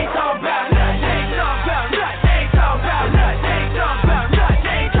ain't talking about nothing. Ain't talking about nothing. Ain't talking about nothing. Ain't talking about nothing.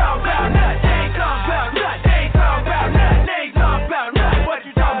 Ain't talking about nothing. Ain't talking about nothing. Ain't talking about nothing. Ain't talking about nothing. What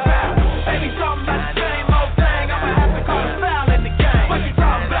you talking about? Baby, talking about the same old thing. I'ma have to call a foul in the game. What you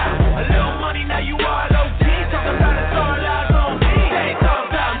talking about? A little money, now you all OG. Talking about it's all eyes on me. Ain't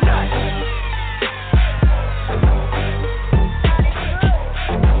talking about nothing.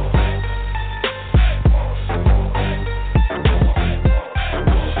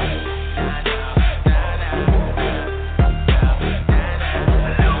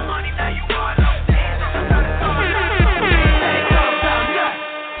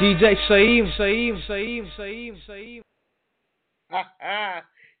 DJ Shyheim.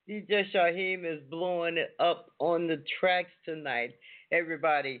 DJ Shyheim is blowing it up on the tracks tonight.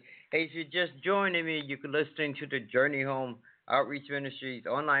 Everybody, as you're just joining me, you can listen to the Journey Home Outreach Ministries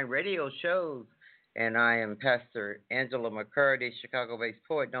online radio shows. And I am Pastor Angela McCurdy, Chicago-based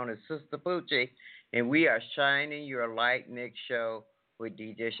poet known as Sister Poochie. And we are Shining Your Light Mixshow with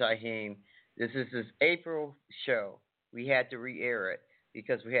DJ Shyheim. This is his April show. We had to re-air it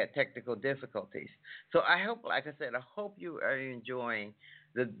because we had technical difficulties. So I hope, like I said, I hope you are enjoying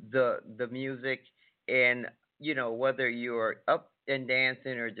the music, and you know, whether you're up and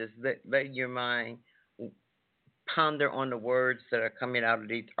dancing or just let your mind ponder on the words that are coming out of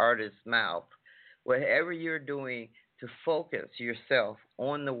these artists' mouth. Whatever you're doing to focus yourself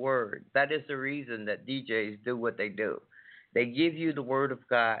on the word, that is the reason that DJs do what they do. They give you the word of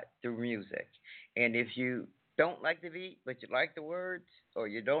God through music. And if you don't like the beat, but you like the words, or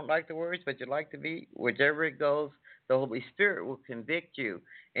you don't like the words, but you like the beat, whichever it goes, the Holy Spirit will convict you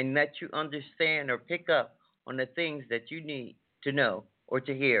and let you understand or pick up on the things that you need to know or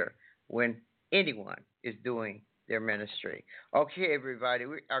to hear when anyone is doing their ministry. Okay, everybody,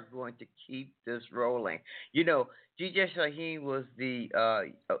 we are going to keep this rolling. You know, DJ Shyheim was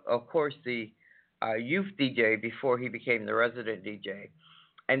of course, the youth DJ before he became the resident DJ.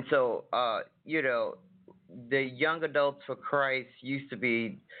 And so, you know, the Young Adults for Christ used to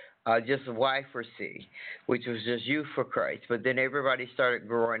be just Y4C, which was just Youth for Christ. But then everybody started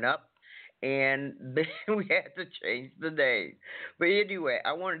growing up, and then we had to change the name. But anyway,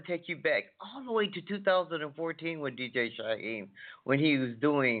 I want to take you back all the way to 2014 with DJ Shyheim, when he was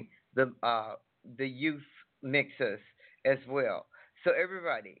doing the youth mixes as well. So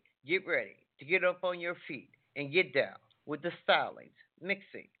everybody, get ready to get up on your feet and get down with the stylings,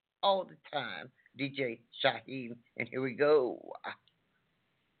 mixing all the time. DJ Shyheim, and here we go.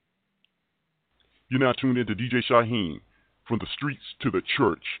 You're now tuned into DJ Shyheim. From the streets to the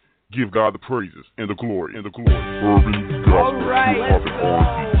church, give God the praises and the glory and the glory. Urban gospel. All right, let's go.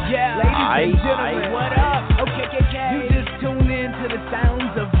 Yeah, ladies and gentlemen, what up? Okay. You just tuned in to the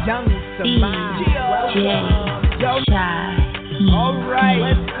sounds of Young Samai. DJ Shyheim. All right,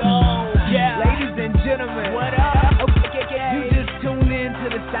 let's go. Yeah, ladies and gentlemen, what up? Okay. You just tuned in to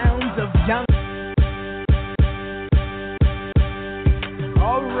the sounds of Young.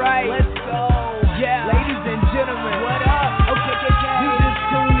 All right, let's go. Yeah, ladies and gentlemen, what up? Okay. You just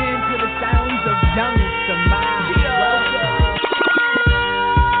tuned in to the sounds of Young Samai.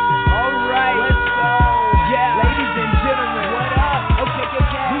 All right, let's go. Yeah, ladies and gentlemen, what up? Okay.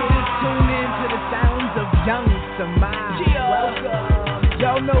 You just tuned in to the sounds of Young Samai. Welcome.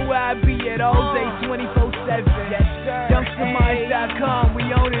 Y'all know where I be at all day, 24/7. Yes, sir. YoungSamai.com, we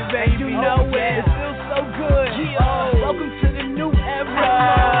own it, baby. You know it. It feels so good. Welcome to the new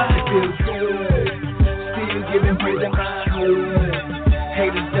era. It feels good. Still giving praise in my hood.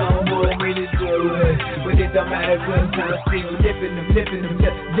 Haters don't want me to do it, but it don't matter 'cause I'm still lifting them. It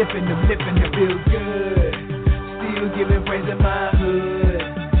feels good. Still giving praise in my hood.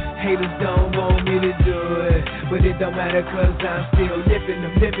 Haters don't want me to do it, but it don't matter 'cause I'm still lifting them.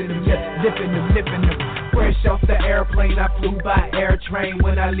 Fresh off the airplane, I flew by air train.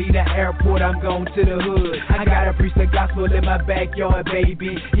 When I leave the airport, I'm going to the hood. I gotta preach the gospel in my backyard,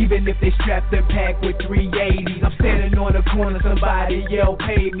 baby. Even if they strapped and packed with 380s, I'm standing on the corner, somebody yell,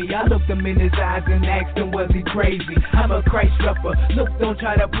 pay me. I looked him in his eyes and asked him, was he crazy? I'm a Christ rapper, look, don't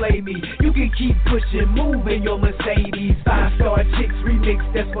try to play me. You can keep pushing, moving your Mercedes. 5-star chicks remix,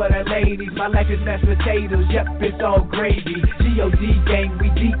 that's for the ladies. My life is mashed potatoes, yep, it's all gravy. G.O.D. gang, we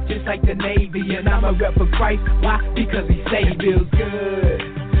deep just like the Navy. And I'm a rep for Christ, why? Because he saved. Feels good,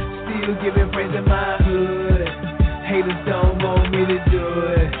 still giving praise in my hood. Haters don't want me to do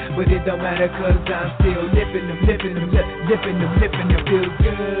it, but it don't matter 'cause I'm still lifting them. It feels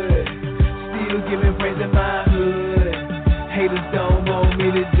good, still giving praise in my hood. Haters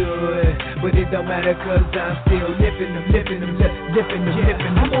me to do it, but it don't matter cause I'm still lifting them.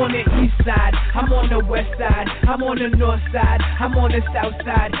 I'm on the east side, I'm on the west side, I'm on the north side, I'm on the south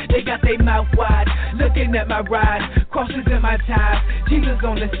side. They got their mouth wide, looking at my ride, crosses in my ties, Jesus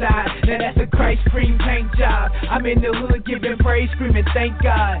on the side. Now that's a Christ cream paint job. I'm in the hood giving praise, screaming thank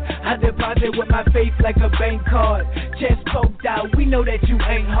God. I deposit with my faith like a bank card. Chest poked out, we know that you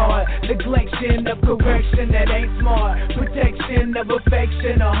ain't hard. Neglection of correction that ain't smart. Protection of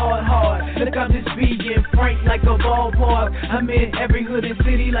affection, a hard. Look, I'm just being frank like a ballpark. I'm in every hood and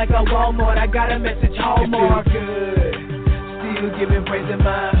city like a Walmart. I got a message hallmark. It feels good, still giving praise in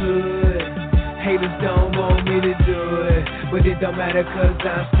my hood. Haters don't want me to do it, but it don't matter cause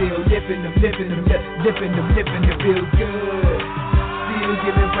I'm still lifting them. It feels good, still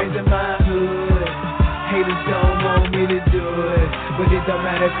giving praise in my hood. Haters don't want me to do it, but it don't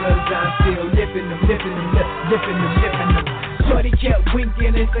matter cause I'm still lifting them. Shorty kept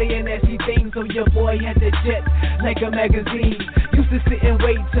winking and saying that she thinks, so your boy had the jet like a magazine. Used to sit and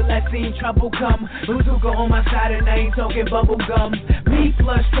wait till I seen trouble come. Bazooka on my side and I ain't talking bubble gum. Me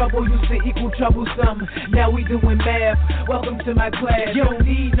plus trouble used to equal troublesome. Now we doing math. Welcome to my class. You don't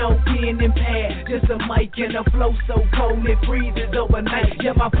need no pen and pad, just a mic and a flow so cold it freezes overnight.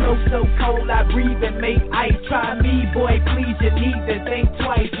 Yeah, my flow so cold I breathe and make ice. Try me, boy, please, you need to think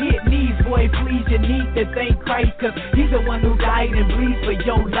twice. Hit knees, boy, please, you need to thank Christ, cause he's the one who died and bleeds for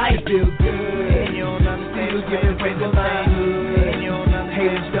your life. Feel good, and you don't understand. Still giving praise in my hood, and you don't understand.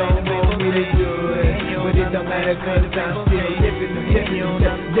 Haters don't want me to do it, but it don't matter cause I'm still lifting them. And you don't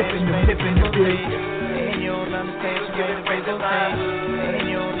understand. And you don't understand. Still giving praise in my hood, and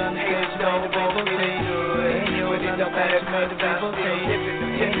you don't understand. Haters don't want me to do it, and you don't understand.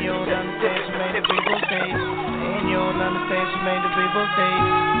 And you don't understand. She made the people say, and you don't understand. She made the people say,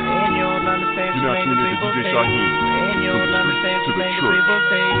 and you don't understand. She made the people say, and you don't understand. She made the people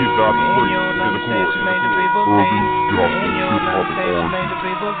say, Give God the praise and the glory. Early and you don't gospel understand. She made the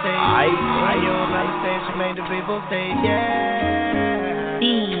people say, and you don't understand. She made the people say, yeah,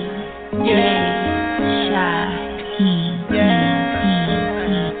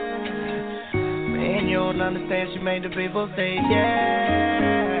 and you don't understand. She made the people say,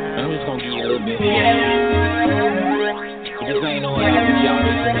 yeah. I'm just gonna give you a little bit. This ain't no album, y'all.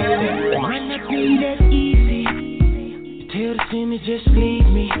 This might not be that easy. Tell the sinner just leave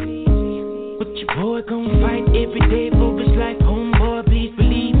me. But your boy gon' fight every day for his life. Homeboy, please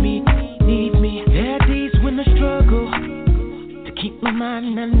believe me. Need me. There are days when I struggle to keep my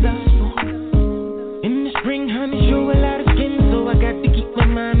mind unlustful. In the spring, honey, show a lot of skin, so I got to keep my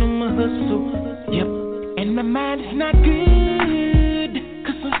mind on my hustle. Yep, and my mind is not good,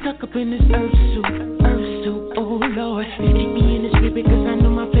 cause I'm stuck up in this earth suit. Oh Lord, keep me in the spirit, cause I know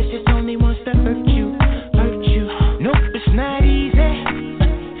my flesh is only wants to hurt you. Nope, it's not easy.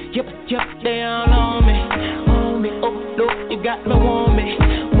 Yep, they all on me. Oh Lord, you got me warm me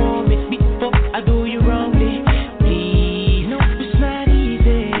before I do you wrongly. Please, nope, it's not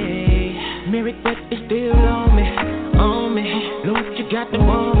easy. Married, but it's still on me. Lord, you got me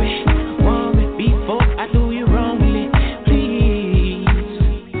warm me before I do you wrongly. Please,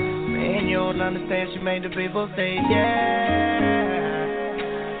 man, you don't understand. She made the people say, yeah.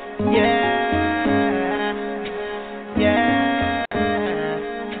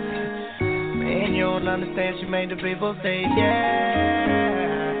 Man, you don't understand. She made the people say, yeah.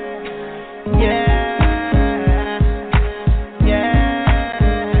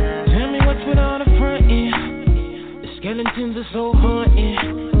 Tell me what's with all the frontin'. The skeletons are so haunting.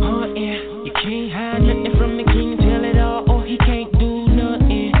 You can't hide nothing from the king. Tell it all, or he can't do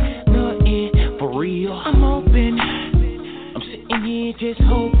nothing. For real, I'm open. I'm sitting here just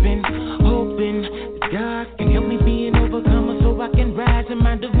hoping that God can help me be an overcomer, so I can rise in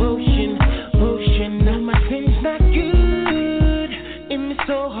my devotion. Now my sin's not good, and it's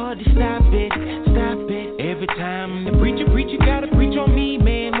so hard to stop it. Every time the preacher gotta preach on me,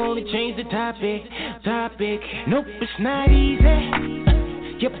 man, wanna change the topic. Nope, it's not easy.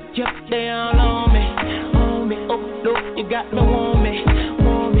 Yep, they all on me. Oh Lord, you got me warm me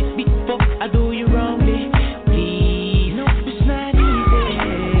before I do you wrongly. Please, nope, it's not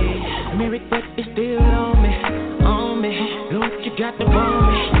easy. Married, but it's still on me. Lord, you got me warm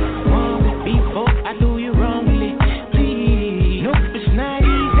me before I do you wrongly. Please, nope, it's not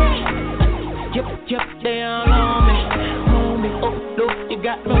easy. Yep, they all on me. Oh Lord, you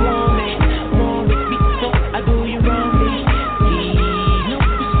got me warm me before I do you wrongly. Please, nope,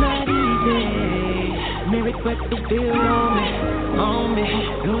 it's not easy. Married, but it's still on me.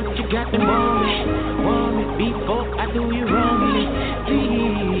 Lord, you got me warm me before I do you wrongly.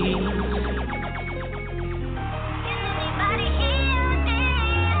 Please.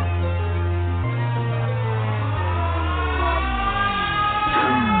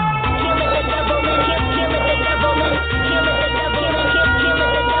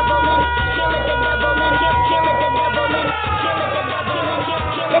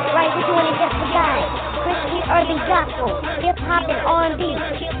 right, we're doing it just for God. Christian, urban, gospel, hip hop, and R&B.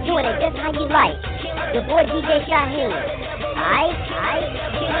 Doing it just how you like. Your boy DJ Shyheim. Aight?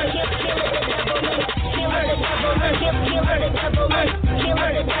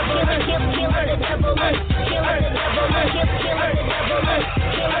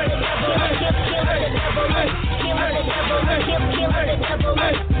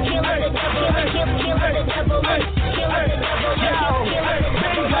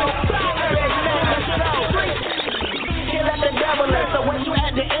 So what you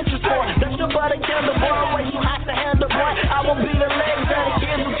had the interest for? That's the butter candle, boy. Where you have to handle, boy. I will be the legs of the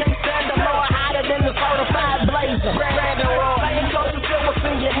kids who can't stand the more hotter than the certified blazer. Brand and raw. Like close to feel what's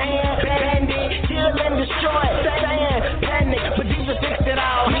in your hand. Bandit, kill and destroy. Stand, panic, but Jesus fixed it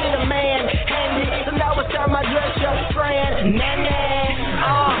all. He the man, handy. So now it's time I dress your friend.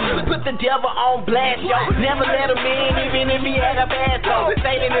 Put the devil on blast, yo. Never let him in, even if he had a bad toe.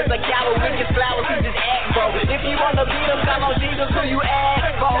 Satan is a coward, wicked flowers, he just act, bro. If you wanna beat him, call on Jesus, who you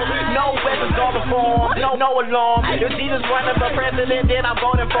ask, bro. No weapons gonna form, no alarm. If Jesus running for president, then I'm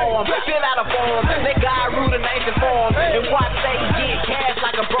voting for him. Fill out a form, let God rule the nation for him. And watch Satan get cash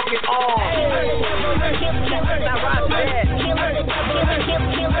like a broken arm. Now rock that.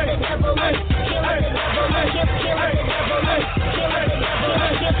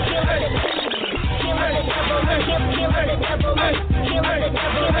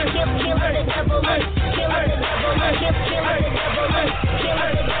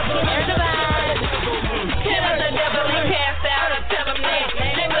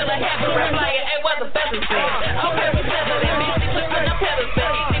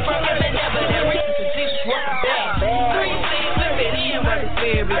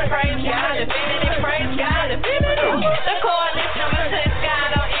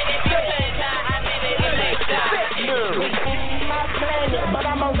 But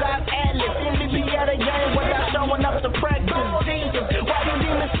I'm on God's atlas. In the be at a game without showing up to practice. Jesus, why you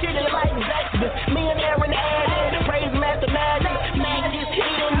demons shitty like Xexus? Me and Aaron added, praise mathematics. Maggie's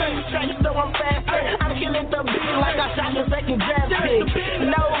eating this straight, so I'm faster. I'm killing the beat like I shot the second draft pick.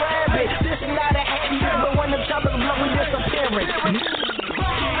 No rabbit, this is not a hat trick, but when the trumpets blow, we disappearing.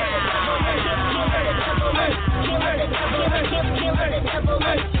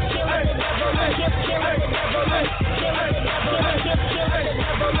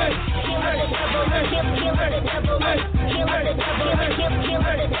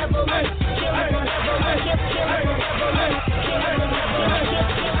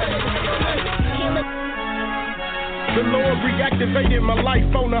 The Lord reactivated my life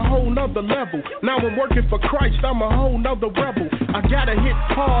on a whole nother level. Now I'm working for Christ, I'm a whole nother rebel. I gotta hit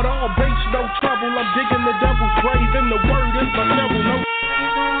hard, all base, no trouble. I'm digging the devil's grave, and the word is my devil. No.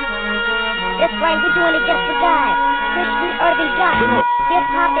 That's right, we're doing it just for God. Christian, urban, gospel, hip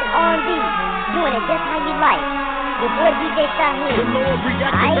hop, and R&B. Doing it just how you like. Your boy DJ Shyheim. The Lord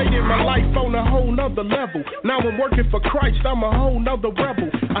reactivated my life on a whole nother level. Now I'm working for Christ, I'm a whole nother rebel.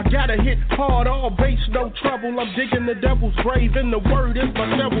 I gotta hit hard, all base, no trouble. I'm digging the devil's grave, and the word is my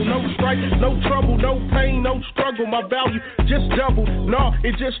devil. No strife, no trouble, no pain, no struggle. My value just doubled, no,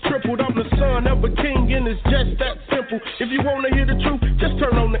 it just tripled. I'm the son of a king, and it's just that simple. If you wanna hear the truth, just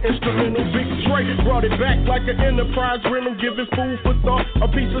turn on the instrumental. Big Dre brought it back like an enterprise rental, giving food for thought. A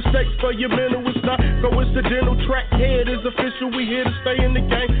piece of steak for your mental. It's not coincidental. Track head is official. We here to stay in the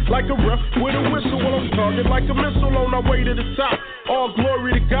game like a ref with a whistle. On target like a missile on our way to the top. All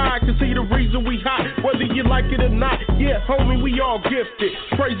glory to God, cause he the reason we hot. Whether you like it or not, yeah, homie, we all gifted.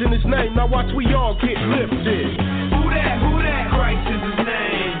 Praising his name, now watch we all get lifted. Who that, Christ is his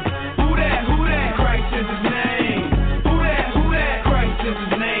name. Who that, Christ is his name. Who that, Christ is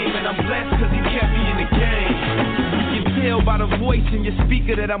his name. And I'm blessed cause he kept me in the game. You can tell by the voice in your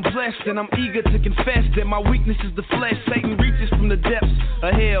speaker that I'm blessed, and I'm eager to confess that my weakness is the flesh. Satan reaches from the depths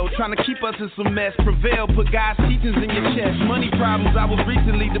of hell, trying to keep us in some mess. Prevail, put God's teachings in your chest. Money problems, I was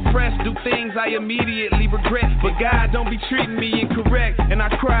recently depressed. Do things I immediately regret, but God don't be treating me incorrect. And I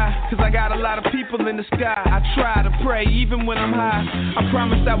cry, cause I got a lot of people in the sky. I try to pray, even when I'm high. I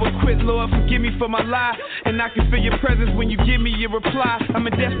promised I would quit, Lord, forgive me for my lie. And I can feel your presence when you give me your reply. I'm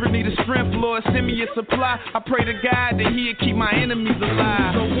in desperate need of strength, Lord, send me a supply. I pray to God that he'll keep my enemies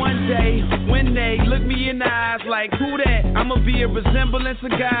alive. So one day, when they look me in the eyes like, who that? I'ma be a resemblance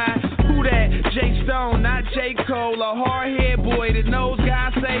of God. Who that? J Stone, not J Cole. A hard-head boy that knows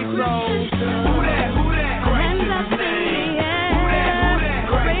God say so. Who that? Christ is his name. Who that?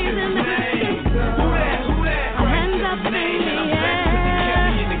 Christ is his name. Who that? Christ is his name. And I'm blessed cause he kept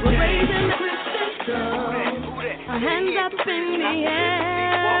me in the game. Hands up in the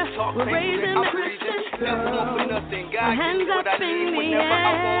air. We're raising the Christian. Hands up in the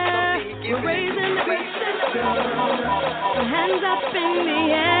air. We're raising the Christian girls. Our hands up in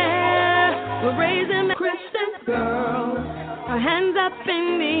the air. We're raising the Christian girls. Our hands up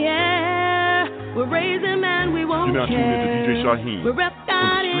in the air. We're raising and we won't You're now tuned into DJ Shyheim. We're rep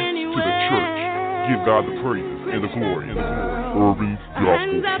God anywhere. To the church. Give God the praise and the glory. Urban,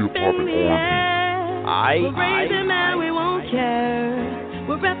 gospel, hip-hop, and R&B. We're raising and we won't care.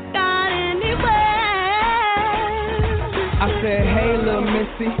 We're rep God anywhere. I said, hey, little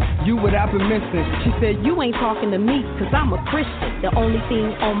missy, you what I've been missing. She said, you ain't talking to me, cause I'm a Christian. The only thing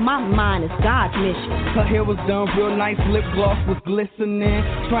on my mind is God's mission. Her hair was done real nice, lip gloss was glistening.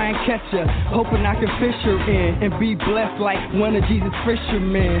 Try and catch her, hoping I can fish her in and be blessed like one of Jesus'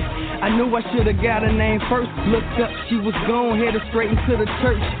 fishermen. I knew I should've got her name first. Looked up, she was gone, headed straight into the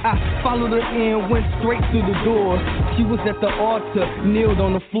church. I followed her in, went straight through the door. She was at the altar, kneeled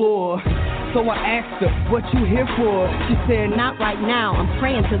on the floor. So I asked her, what you here for? She said, not right now, I'm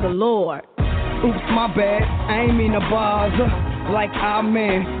praying to the Lord. Oops, my bad, I ain't mean to bother. Like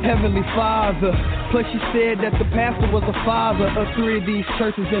amen, Heavenly Father. Plus she said that the pastor was the father of 3 of these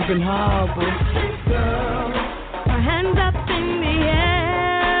churches in Ben Harbor. Our hands up in the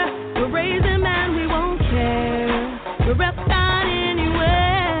air. We're raising and we won't care. We're rep God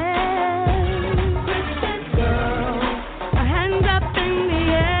anywhere. Christian girl. Our hands up in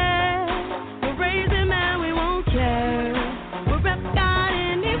the air.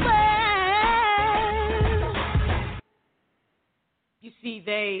 See,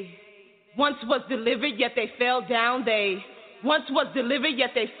 they once was delivered, yet they fell down. They once was delivered, yet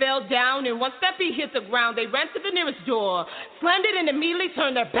they fell down. And once that feet hit the ground, they ran to the nearest door, slammed it, and immediately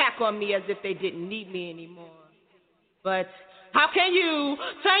turned their back on me as if they didn't need me anymore. But how can you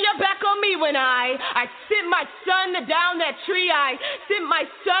turn your back on me when I sent my son down that tree? I sent my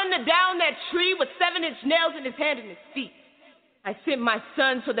son down that tree with 7-inch nails in his hand and his feet. I sent my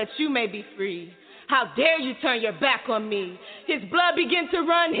son so that you may be free. How dare you turn your back on me? His blood began to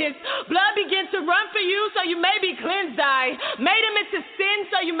run. His blood began to run for you so you may be cleansed. I made him into sin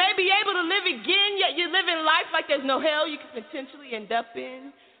so you may be able to live again, yet you're living life like there's no hell you could potentially end up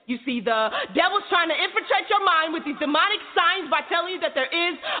in. You see, the devil's trying to infiltrate your mind with these demonic signs by telling you that there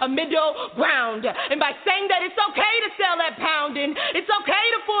is a middle ground. And by saying that it's okay to sell that pound and it's okay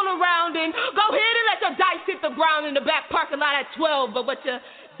to fool around and go ahead and let your dice hit the ground in the back parking lot at 12. But what you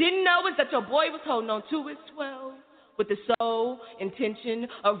didn't know is that your boy was holding on to his 12 with the sole intention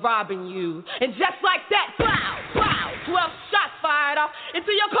of robbing you. And just like that, pow, pow, 12 shots fired off into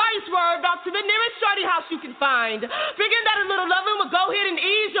your car. You swerved off to the nearest shorty house you can find, figuring that a little loving would go ahead and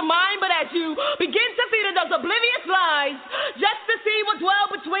ease your mind. But as you begin to feed it those oblivious lies, just to see what dwelled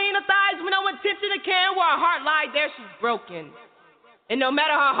between her thighs with no intention of caring where her heart lied, there she's broken. And no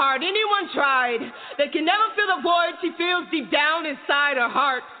matter how hard anyone tried, they can never fill the void she feels deep down inside her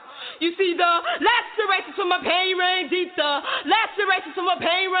heart. You see, the lacerations from her pain ran deep. The lacerations from her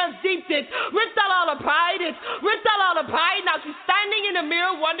pain runs deep. It ripped out all her pride. It ripped out all her pride. Now she's standing in the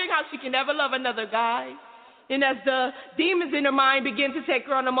mirror wondering how she can never love another guy. And as the demons in her mind begin to take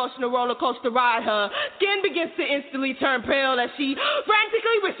her on an emotional roller coaster ride, her skin begins to instantly turn pale as she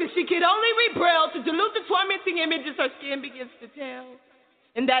frantically wishes she could only read Braille to dilute the tormenting images her skin begins to tell.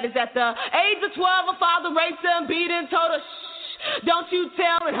 And that is at the age of 12, her father raped her and beat her and told her, shh, don't you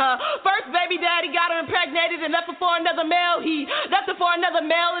tell. And her first baby daddy got her impregnated and left her for another male. He left her for another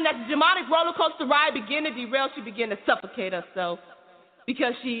male, and as the demonic roller coaster ride began to derail, she began to suffocate herself.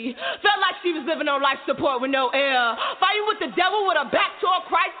 Because she felt like she was living on life support with no air, fighting with the devil with her back toward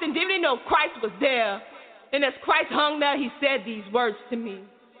Christ and didn't even know Christ was there. And as Christ hung there, he said these words to me.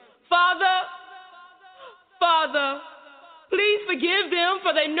 Father, Father, please forgive them,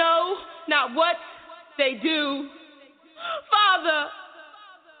 for they know not what they do. Father,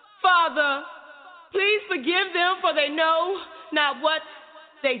 Father, please forgive them, for they know not what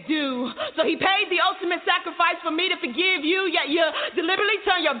they do. So he paid the ultimate sacrifice for me to forgive you, yet you deliberately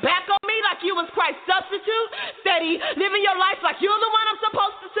turn your back on me like you was Christ's substitute, steady living your life like you're the one I'm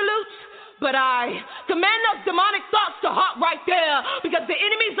supposed to salute. But I command those demonic thoughts to halt right there, because the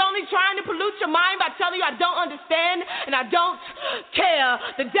enemy's only trying to pollute your mind by telling you I don't understand and I don't care.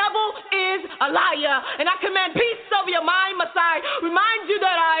 The devil is a liar, and I command peace over your mind. Must I remind you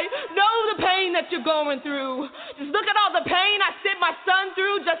that I know the pain that you're going through? Just look at all the pain I sent my son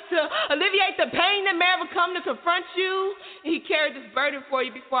through just to alleviate the pain that may ever come to confront you. And he carried this burden for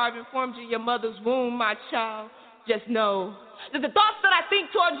you before I've informed you in your mother's womb, my child. Just know that the thoughts that I think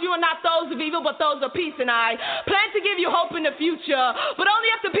towards you are not those of evil, but those of peace, and I plan to give you hope in the future, but only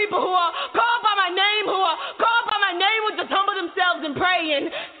if the people who are called by my name, will just humble themselves and pray and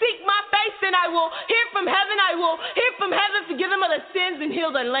seek my face, then I will hear from heaven, forgive them of their sins and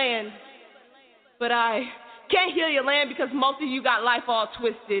heal their land. But I can't heal your land because most of you got life all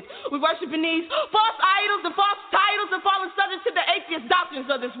twisted. We worshiping these false idols and false titles and falling subject to the atheist doctrines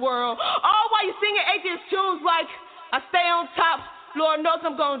of this world. All while you singing atheist tunes like, I stay on top, Lord knows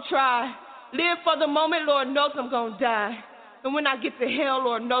I'm gonna try. Live for the moment, Lord knows I'm gonna die. And when I get to hell,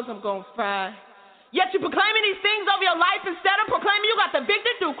 Lord knows I'm gonna fry. Yet you're proclaiming these things over your life instead of proclaiming you got the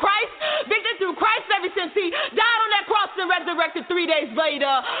victory through Christ. Victory through Christ ever since he died on that cross and resurrected 3 days later.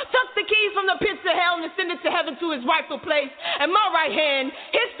 Took the keys from the pits of hell and ascended to heaven to his rightful place. And my right hand,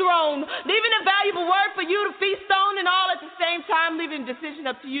 his throne, leaving a valuable word for you to feast on, and all at the same time leaving a decision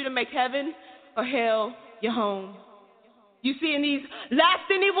up to you to make heaven or hell your home. You see, in these last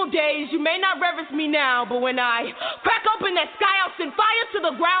and evil days, you may not reverence me now, but when I crack open that sky, I'll send fire to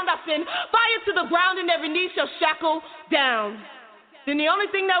the ground. I'll send fire to the ground, and every knee shall shackle down. Then the only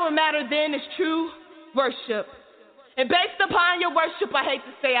thing that will matter then is true worship. And based upon your worship, I hate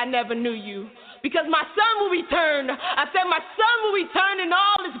to say I never knew you, because my son will return. I said my son will return in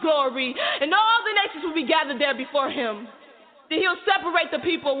all his glory, and all the nations will be gathered there before him. Then he'll separate the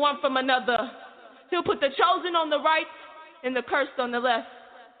people one from another. He'll put the chosen on the right and the cursed on the left.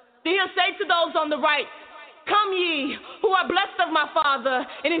 Then he'll say to those on the right, come ye who are blessed of my Father,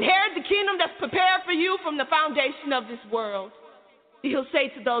 and inherit the kingdom that's prepared for you from the foundation of this world. Then he'll say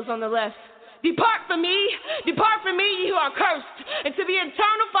to those on the left, depart from me, ye who are cursed, into the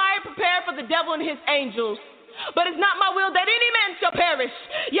eternal fire prepared for the devil and his angels. But it's not my will that any man shall perish,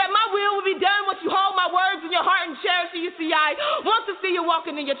 yet my will be done once you hold my words in your heart and cherish it. You see, I want to see you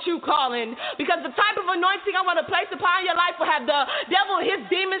walking in your true calling, because the type of anointing I want to place upon your life will have the devil and his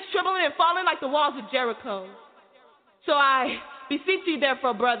demons trembling and falling like the walls of Jericho. So I beseech you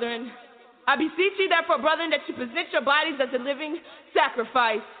therefore, brethren, that you present your bodies as a living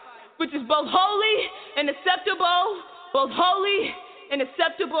sacrifice, which is both holy and acceptable,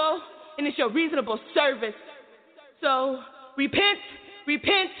 and it's your reasonable service. So repent,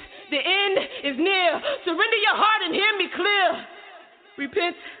 the end is near. Surrender your heart and hear me clear.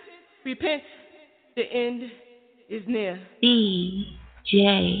 Repent, the end is near.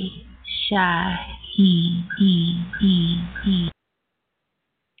 DJ Shyheim.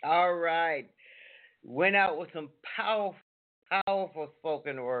 All right. Went out with some powerful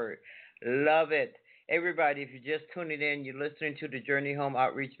spoken word. Love it. Everybody, if you're just tuning in, you're listening to the Journey Home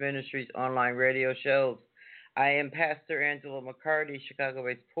Outreach Ministries online radio shows. I am Pastor Angela McCarty,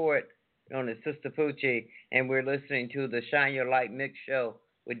 Chicago-based poet, known as Sister Poochie, and we're listening to the Shine Your Light Mixshow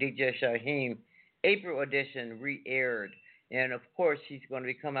with DJ Shyheim, April edition, Reaired. And, of course, she's going to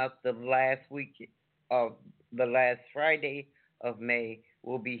be coming out the last Friday of May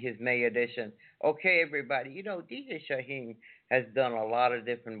will be his May edition. Okay, everybody, you know, DJ Shyheim has done a lot of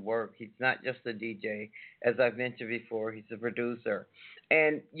different work. He's not just a DJ. As I've mentioned before, he's a producer.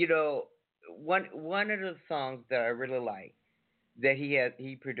 And, you know, one of the songs that I really like that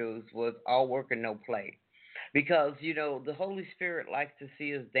he produced was All Work and No Play. Because, you know, the Holy Spirit likes to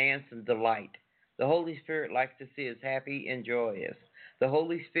see us dance and delight. The Holy Spirit likes to see us happy and joyous. The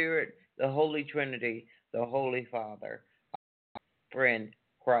Holy Spirit, the Holy Trinity, the Holy Father, our friend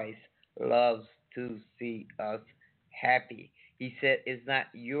Christ, loves to see us happy. He said, it's not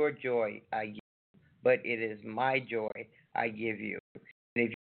your joy I give you, but it is my joy I give you. And if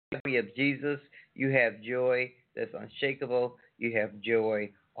you're happy of Jesus, you have joy that's unshakable. You have joy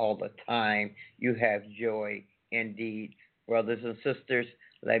all the time. You have joy indeed. Brothers and sisters,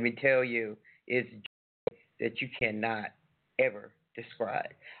 let me tell you, it's joy that you cannot ever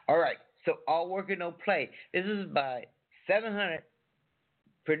describe. All right, so All Work and No Play. This is by 700.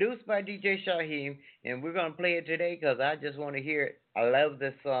 Produced by DJ Shyheim, and we're going to play it today because I just want to hear it. I love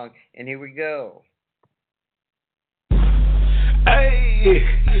this song, and here we go. Hey,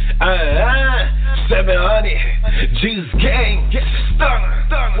 700, Jesus Gang, stunner.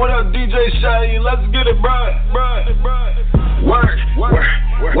 What up, DJ Shyheim? Let's get it, bro. Work.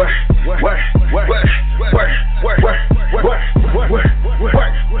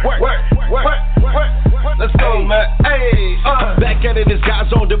 Let's go, man. Hey, back at it, this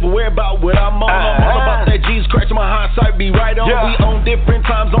guy's on, never worry about what I'm on. I'm all about that Jesus Christ, my hindsight be right on. We on different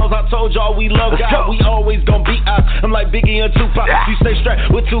time zones, I told y'all we love God. We always gonna be out. I'm like Biggie and Tupac. You stay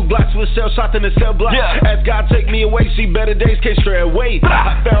strapped with 2 blocks with shell shots in the cell block. As God take me away, see better days can't stray away.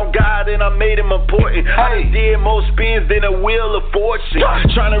 I found God and I made him important. I did more spins than a wheel of fortune.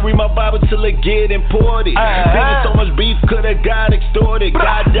 Trying to read my Bible till it get imported. Been so much beef, coulda got extorted.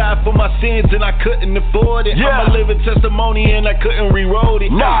 God died for my sins and I couldn't afford it. I'm a living testimony and I couldn't rewrote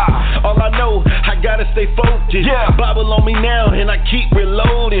it. All I know, I gotta stay focused. Bible on me now and I keep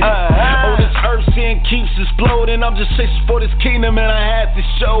reloading. On this earth, sin keeps exploding. I'm just chasing for this kingdom and I had to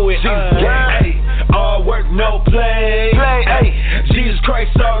show it. Hey, all work, no play. Hey, Jesus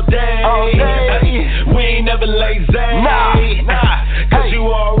Christ all day. Ay, we ain't never lazy. Cause you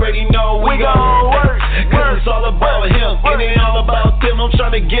already know we gon' work. Cause it's all about him. It ain't all about them. I'm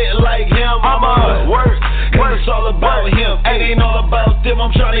tryna get like him. I'ma work. Cause it's all about him. It ain't all about them.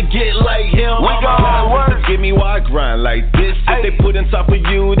 I'm tryna get like him. We gon' work. Forgive me why I grind like this. If they put on top of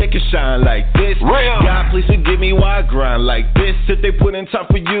you, they can shine like this. God, please forgive me why I grind like this. If they put on top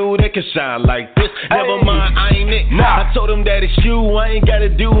of you, they can shine like this. Never mind, I ain't it. I told them that it's you. I ain't gotta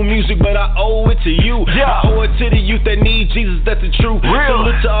do music, but I owe it to you. I owe it to the youth that need Jesus, that's the truth.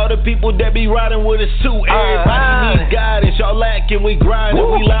 Salute to all the people that be riding with a suit. Everybody need guidance, y'all lacking, we grinding.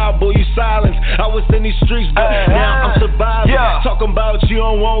 We loud, boy, you silence. I was in these streets, but now I'm surviving. Talking about you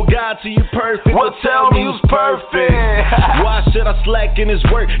don't want God till you perfect. Well, tell me who's perfect. Why should I slack in this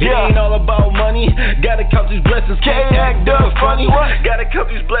work? It ain't all about money. Gotta count these blessings, can't act up funny. Gotta count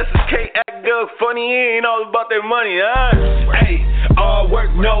these blessings, can't act up funny. It ain't all about that money, Hey, all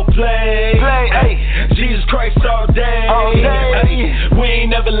work, no play. Hey, Jesus Christ all day. Ay, we ain't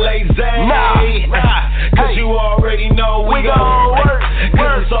never lazy. Cause you already know we gon' work.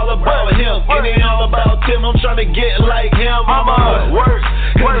 Cause it's all about him. It ain't all about them. I'm tryna get like him. I'ma work.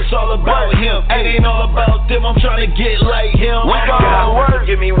 Cause it's all about him. It ain't all about them. I'm tryna get like him. We gon' work.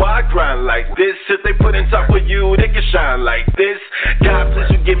 Forgive me why I grind like this. If they put on top of you, they can shine like this. God, please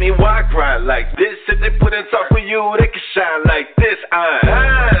forgive me why I grind like this. If they put on top of you, they can shine like this.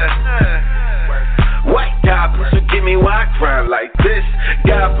 What? God, please forgive me why I grind like this.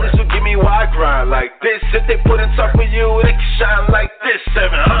 God, please forgive me why I grind like this. If they put on top of you, they can shine like this.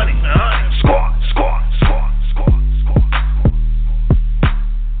 700. Score, score, score, score, score.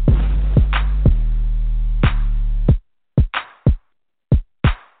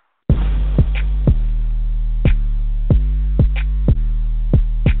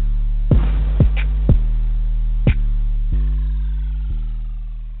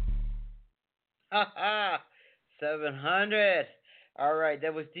 Ha 700. All right,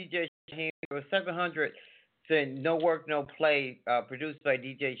 that was DJ Shyheim. It was 700. Saying No Work, No Play, produced by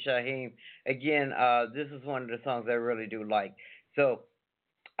DJ Shyheim. Again, this is one of the songs I really do like. So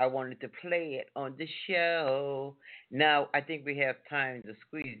I wanted to play it on the show. Now, I think we have time to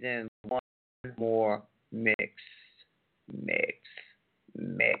squeeze in one more mix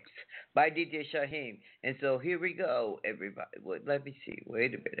by DJ Shyheim. And so here we go, everybody. Well, let me see.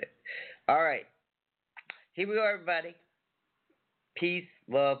 Wait a minute. All right. Here we go, everybody. Peace,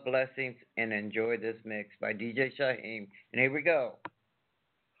 love, blessings, and enjoy this mix by DJ Shyheim. And here we go.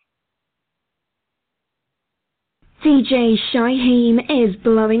 DJ Shyheim is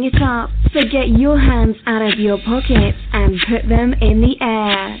blowing it up. So get your hands out of your pockets and put them in the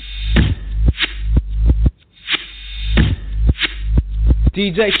air.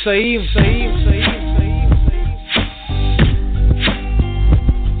 DJ Shyheim.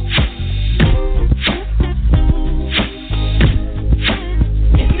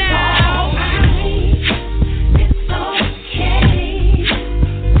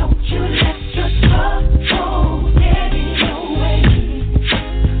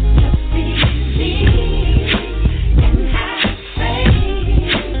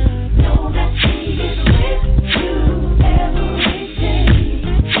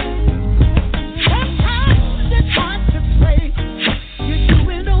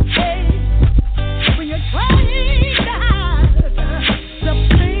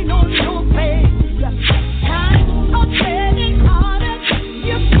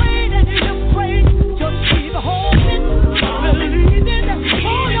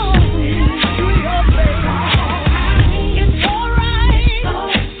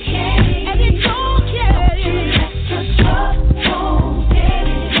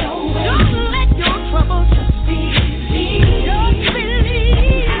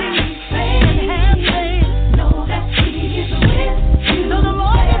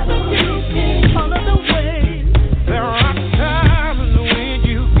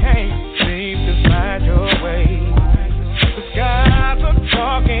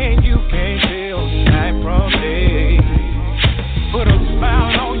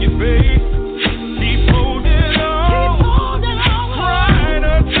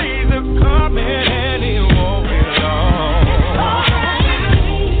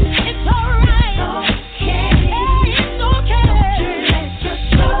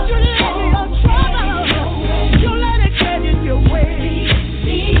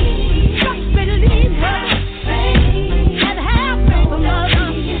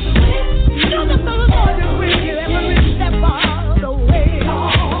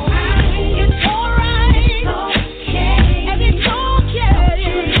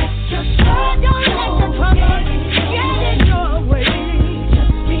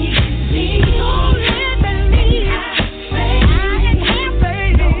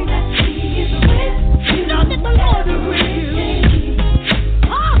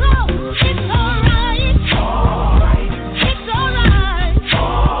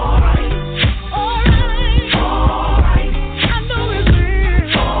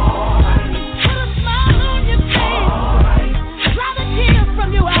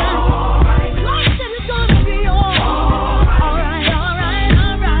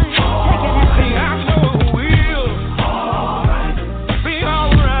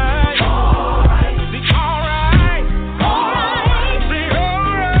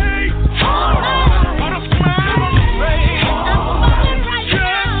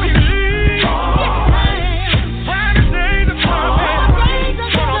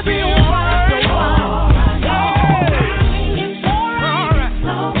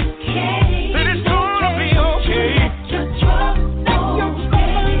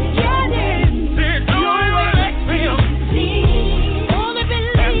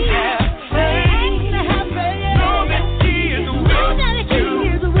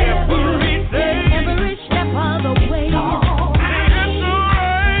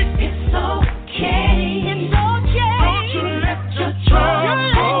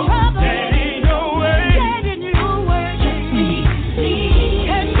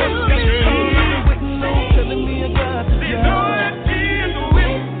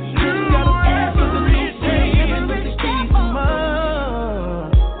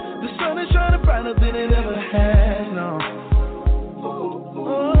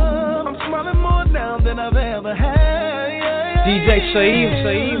 than I've ever had. DJ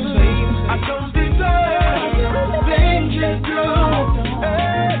Shyheim. I don't deserve the things you do.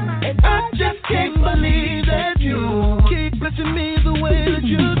 And I just can't believe that you keep blessing me the way that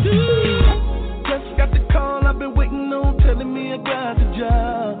you do. Just got the call I've been waiting on, telling me I got the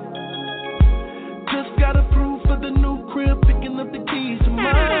job. Just got approved for the new crib, picking up the keys to mine.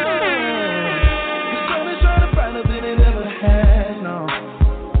 The sun is shining brighter than it ever has, no.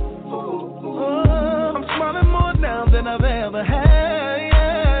 Oh, I'm smiling more now than I've ever had.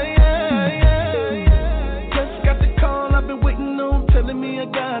 Just got the call I've been waiting on, telling me I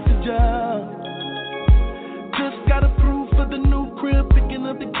got the job. Just got approved for the new crib, picking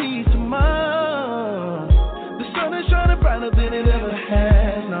up the keys to mine. The sun is shining brighter than it ever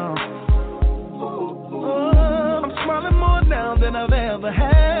has, no. Oh, I'm smiling more now than I've ever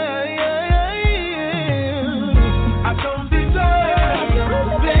had. I don't deserve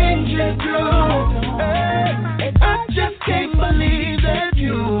the things you do. And I just can't believe that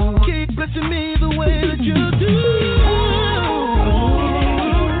you keep blessing me the way that you do.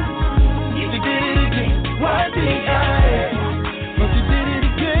 You did it again. Why did I? Lord, you did it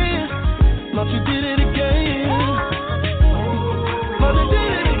again. Lord, you did it again. Lord, you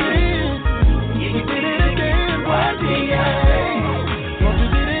did it again. You did it again. Why did I? Lord, you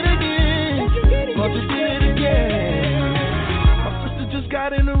did it again. Lord, you did it again. My sister just got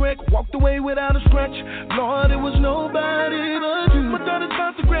in a wreck, walked away without a scratch. Lord, it was nobody but you. My daughter's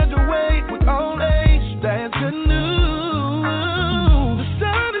about to graduate with all A's. That's good news. The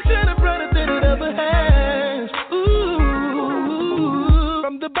sun is shining brighter than it ever has. Ooh.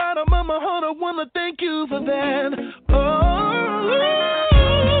 From the bottom of my heart, I wanna thank you for that.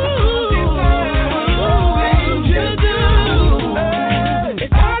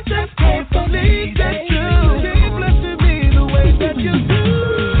 I just can't believe that you keep blessing me the way that you do.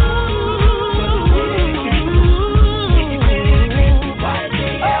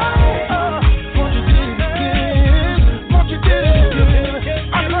 Won't you do it again? Won't you do it again?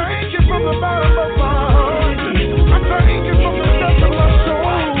 I thank you from the bottom of my heart. I thank you from the depths of my soul.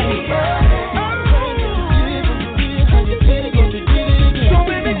 So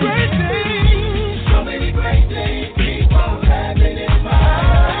many great things. So many great things keep on happening in my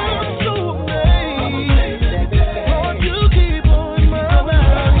life. I'm so amazed. Lord, you keep on my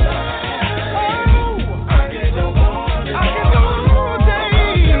life. Oh, I can go on all day.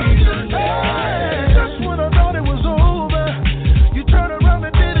 Just when I thought it was over, you turned around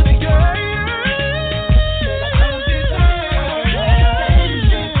and did it again.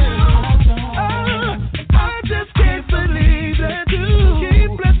 I just can't believe that you keep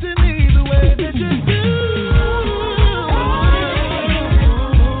blessing me the way that you do.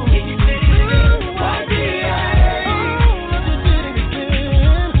 Why did I? Lord, you did it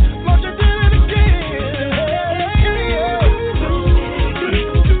again. Lord, you did it again.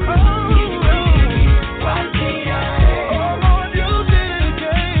 Why did I? Oh, Lord, you did it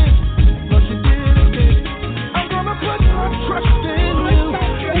again. Lord, you did it again. I'm gonna put my trust in you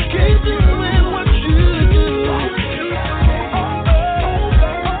and keep doing what you do.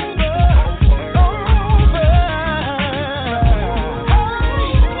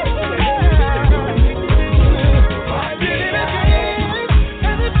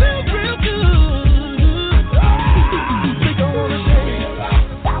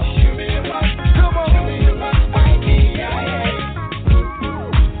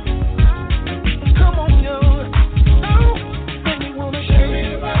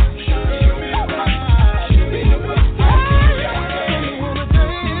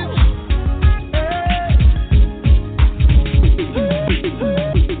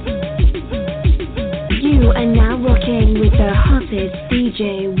 You are now rocking with the hottest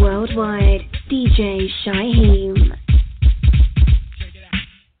DJ worldwide, DJ Shyheim.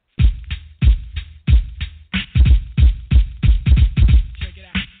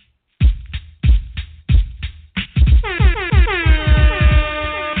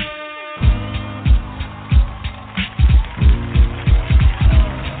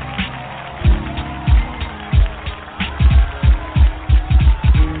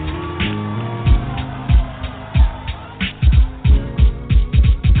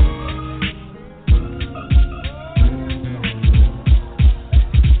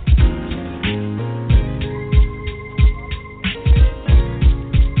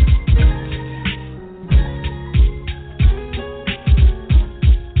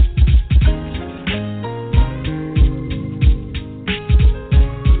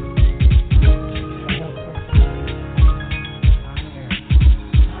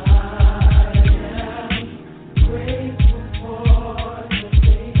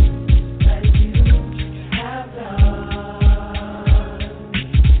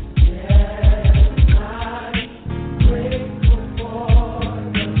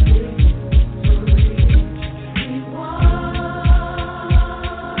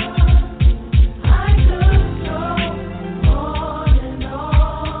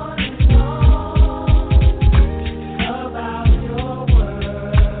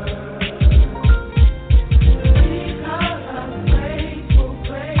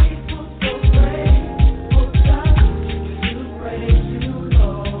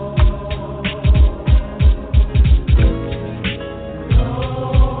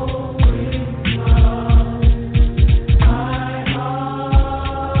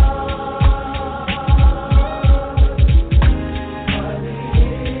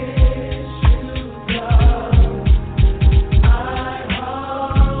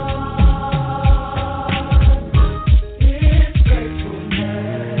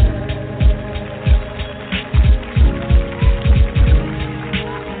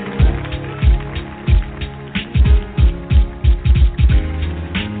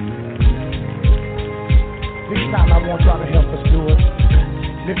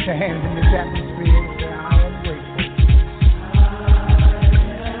 your hands in this atmosphere and say, I am grateful.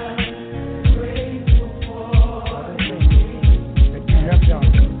 That you have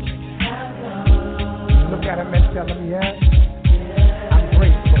done. Look at him and tell him, yes, I'm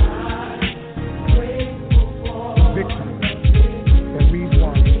grateful. The victory that we've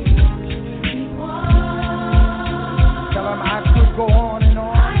won. Tell him I could go on and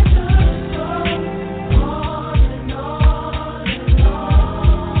on.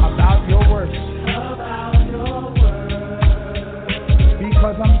 About your works.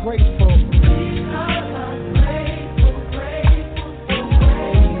 Because I'm grateful.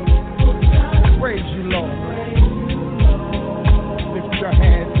 Praise you, Lord. Lift your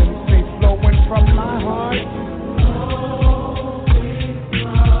hands and say, flowing from my heart.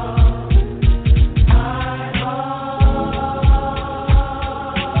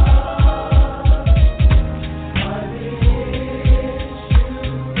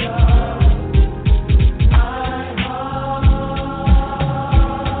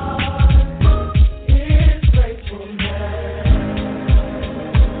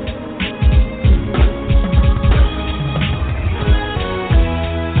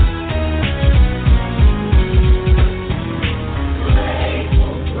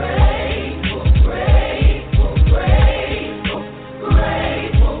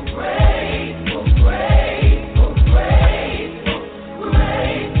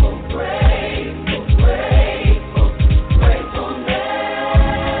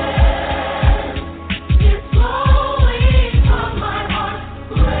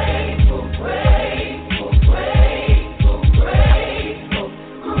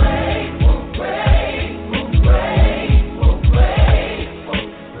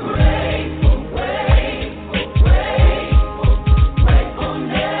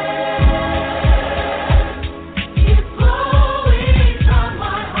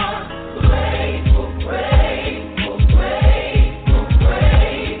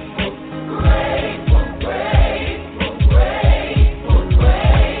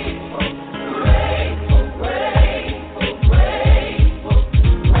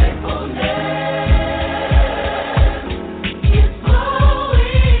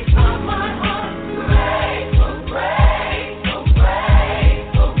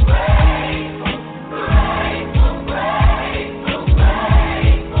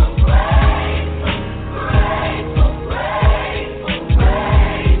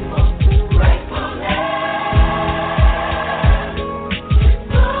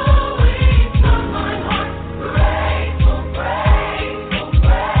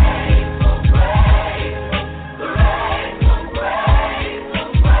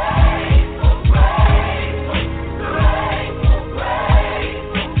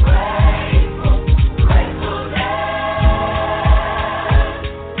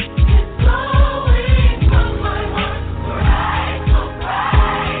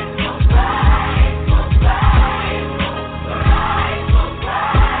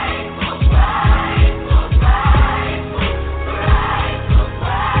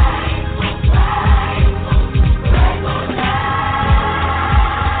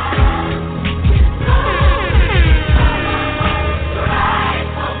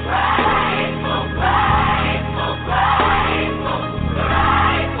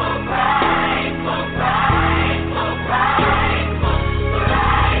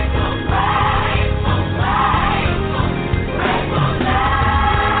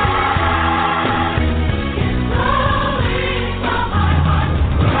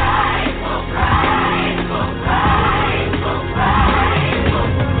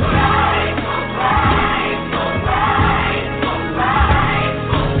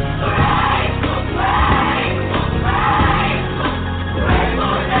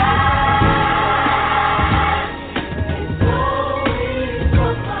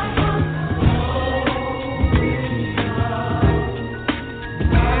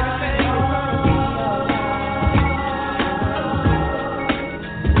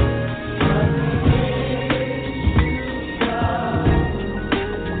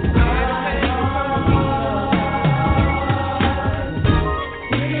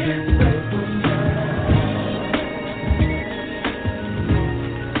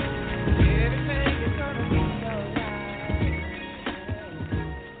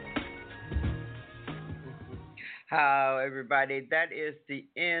 everybody. That is the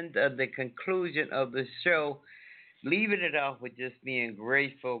end of the conclusion of the show. Leaving it off with just being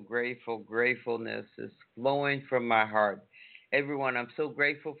grateful, gratefulness is flowing from my heart. Everyone, I'm so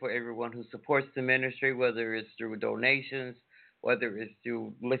grateful for everyone who supports the ministry, whether it's through donations, whether it's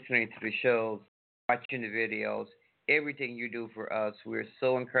through listening to the shows, watching the videos. everything you do for us. We're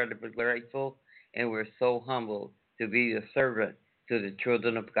so incredibly grateful, and we're so humbled to be a servant to the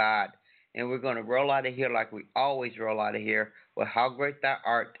children of God. And we're going to roll out of here like we always roll out of here with How Great Thou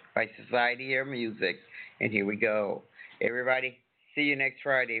Art by Society Air Music. And here we go. Everybody, see you next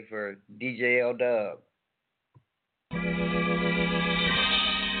Friday for DJ L Dub.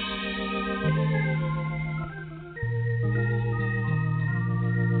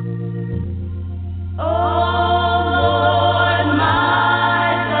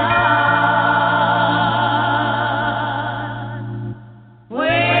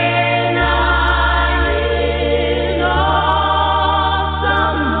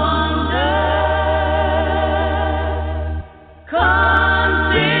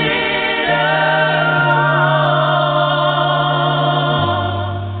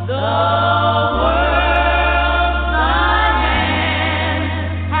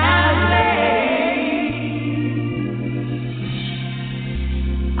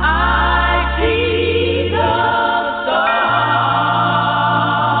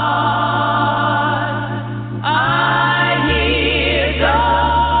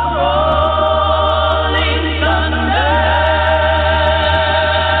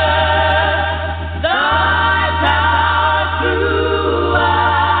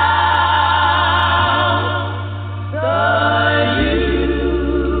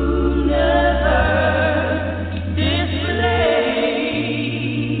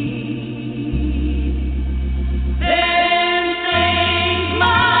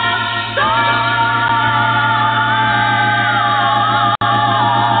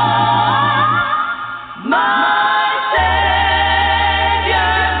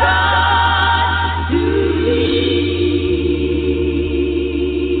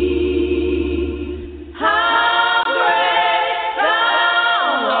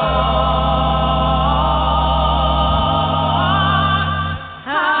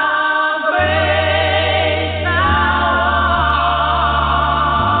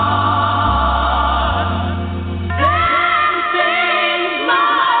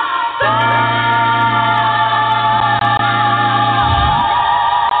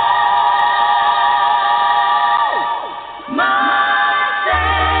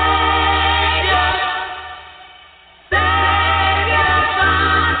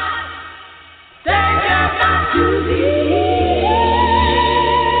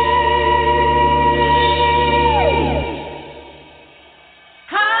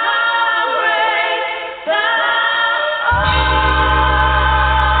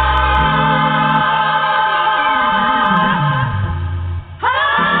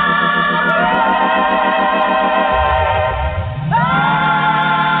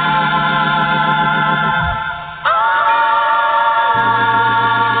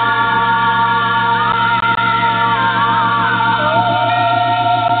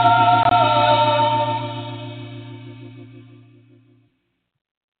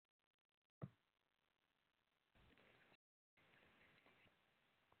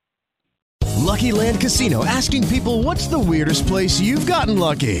 Lucky Land Casino, asking people, what's the weirdest place you've gotten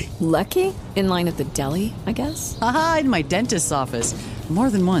lucky? Lucky? In line at the deli, I guess? Aha, in my dentist's office. More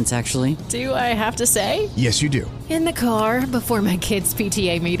than once, actually. Do I have to say? Yes, you do. In the car before my kids'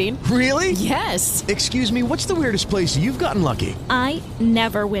 PTA meeting. Really? Yes. Excuse me, what's the weirdest place you've gotten lucky? I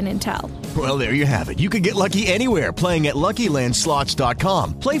never win and tell. Well, there you have it. You can get lucky anywhere, playing at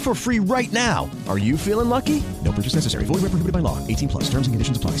LuckyLandSlots.com. Play for free right now. Are you feeling lucky? No purchase necessary. Void where prohibited by law. 18+. Terms and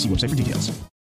conditions apply. See website for details.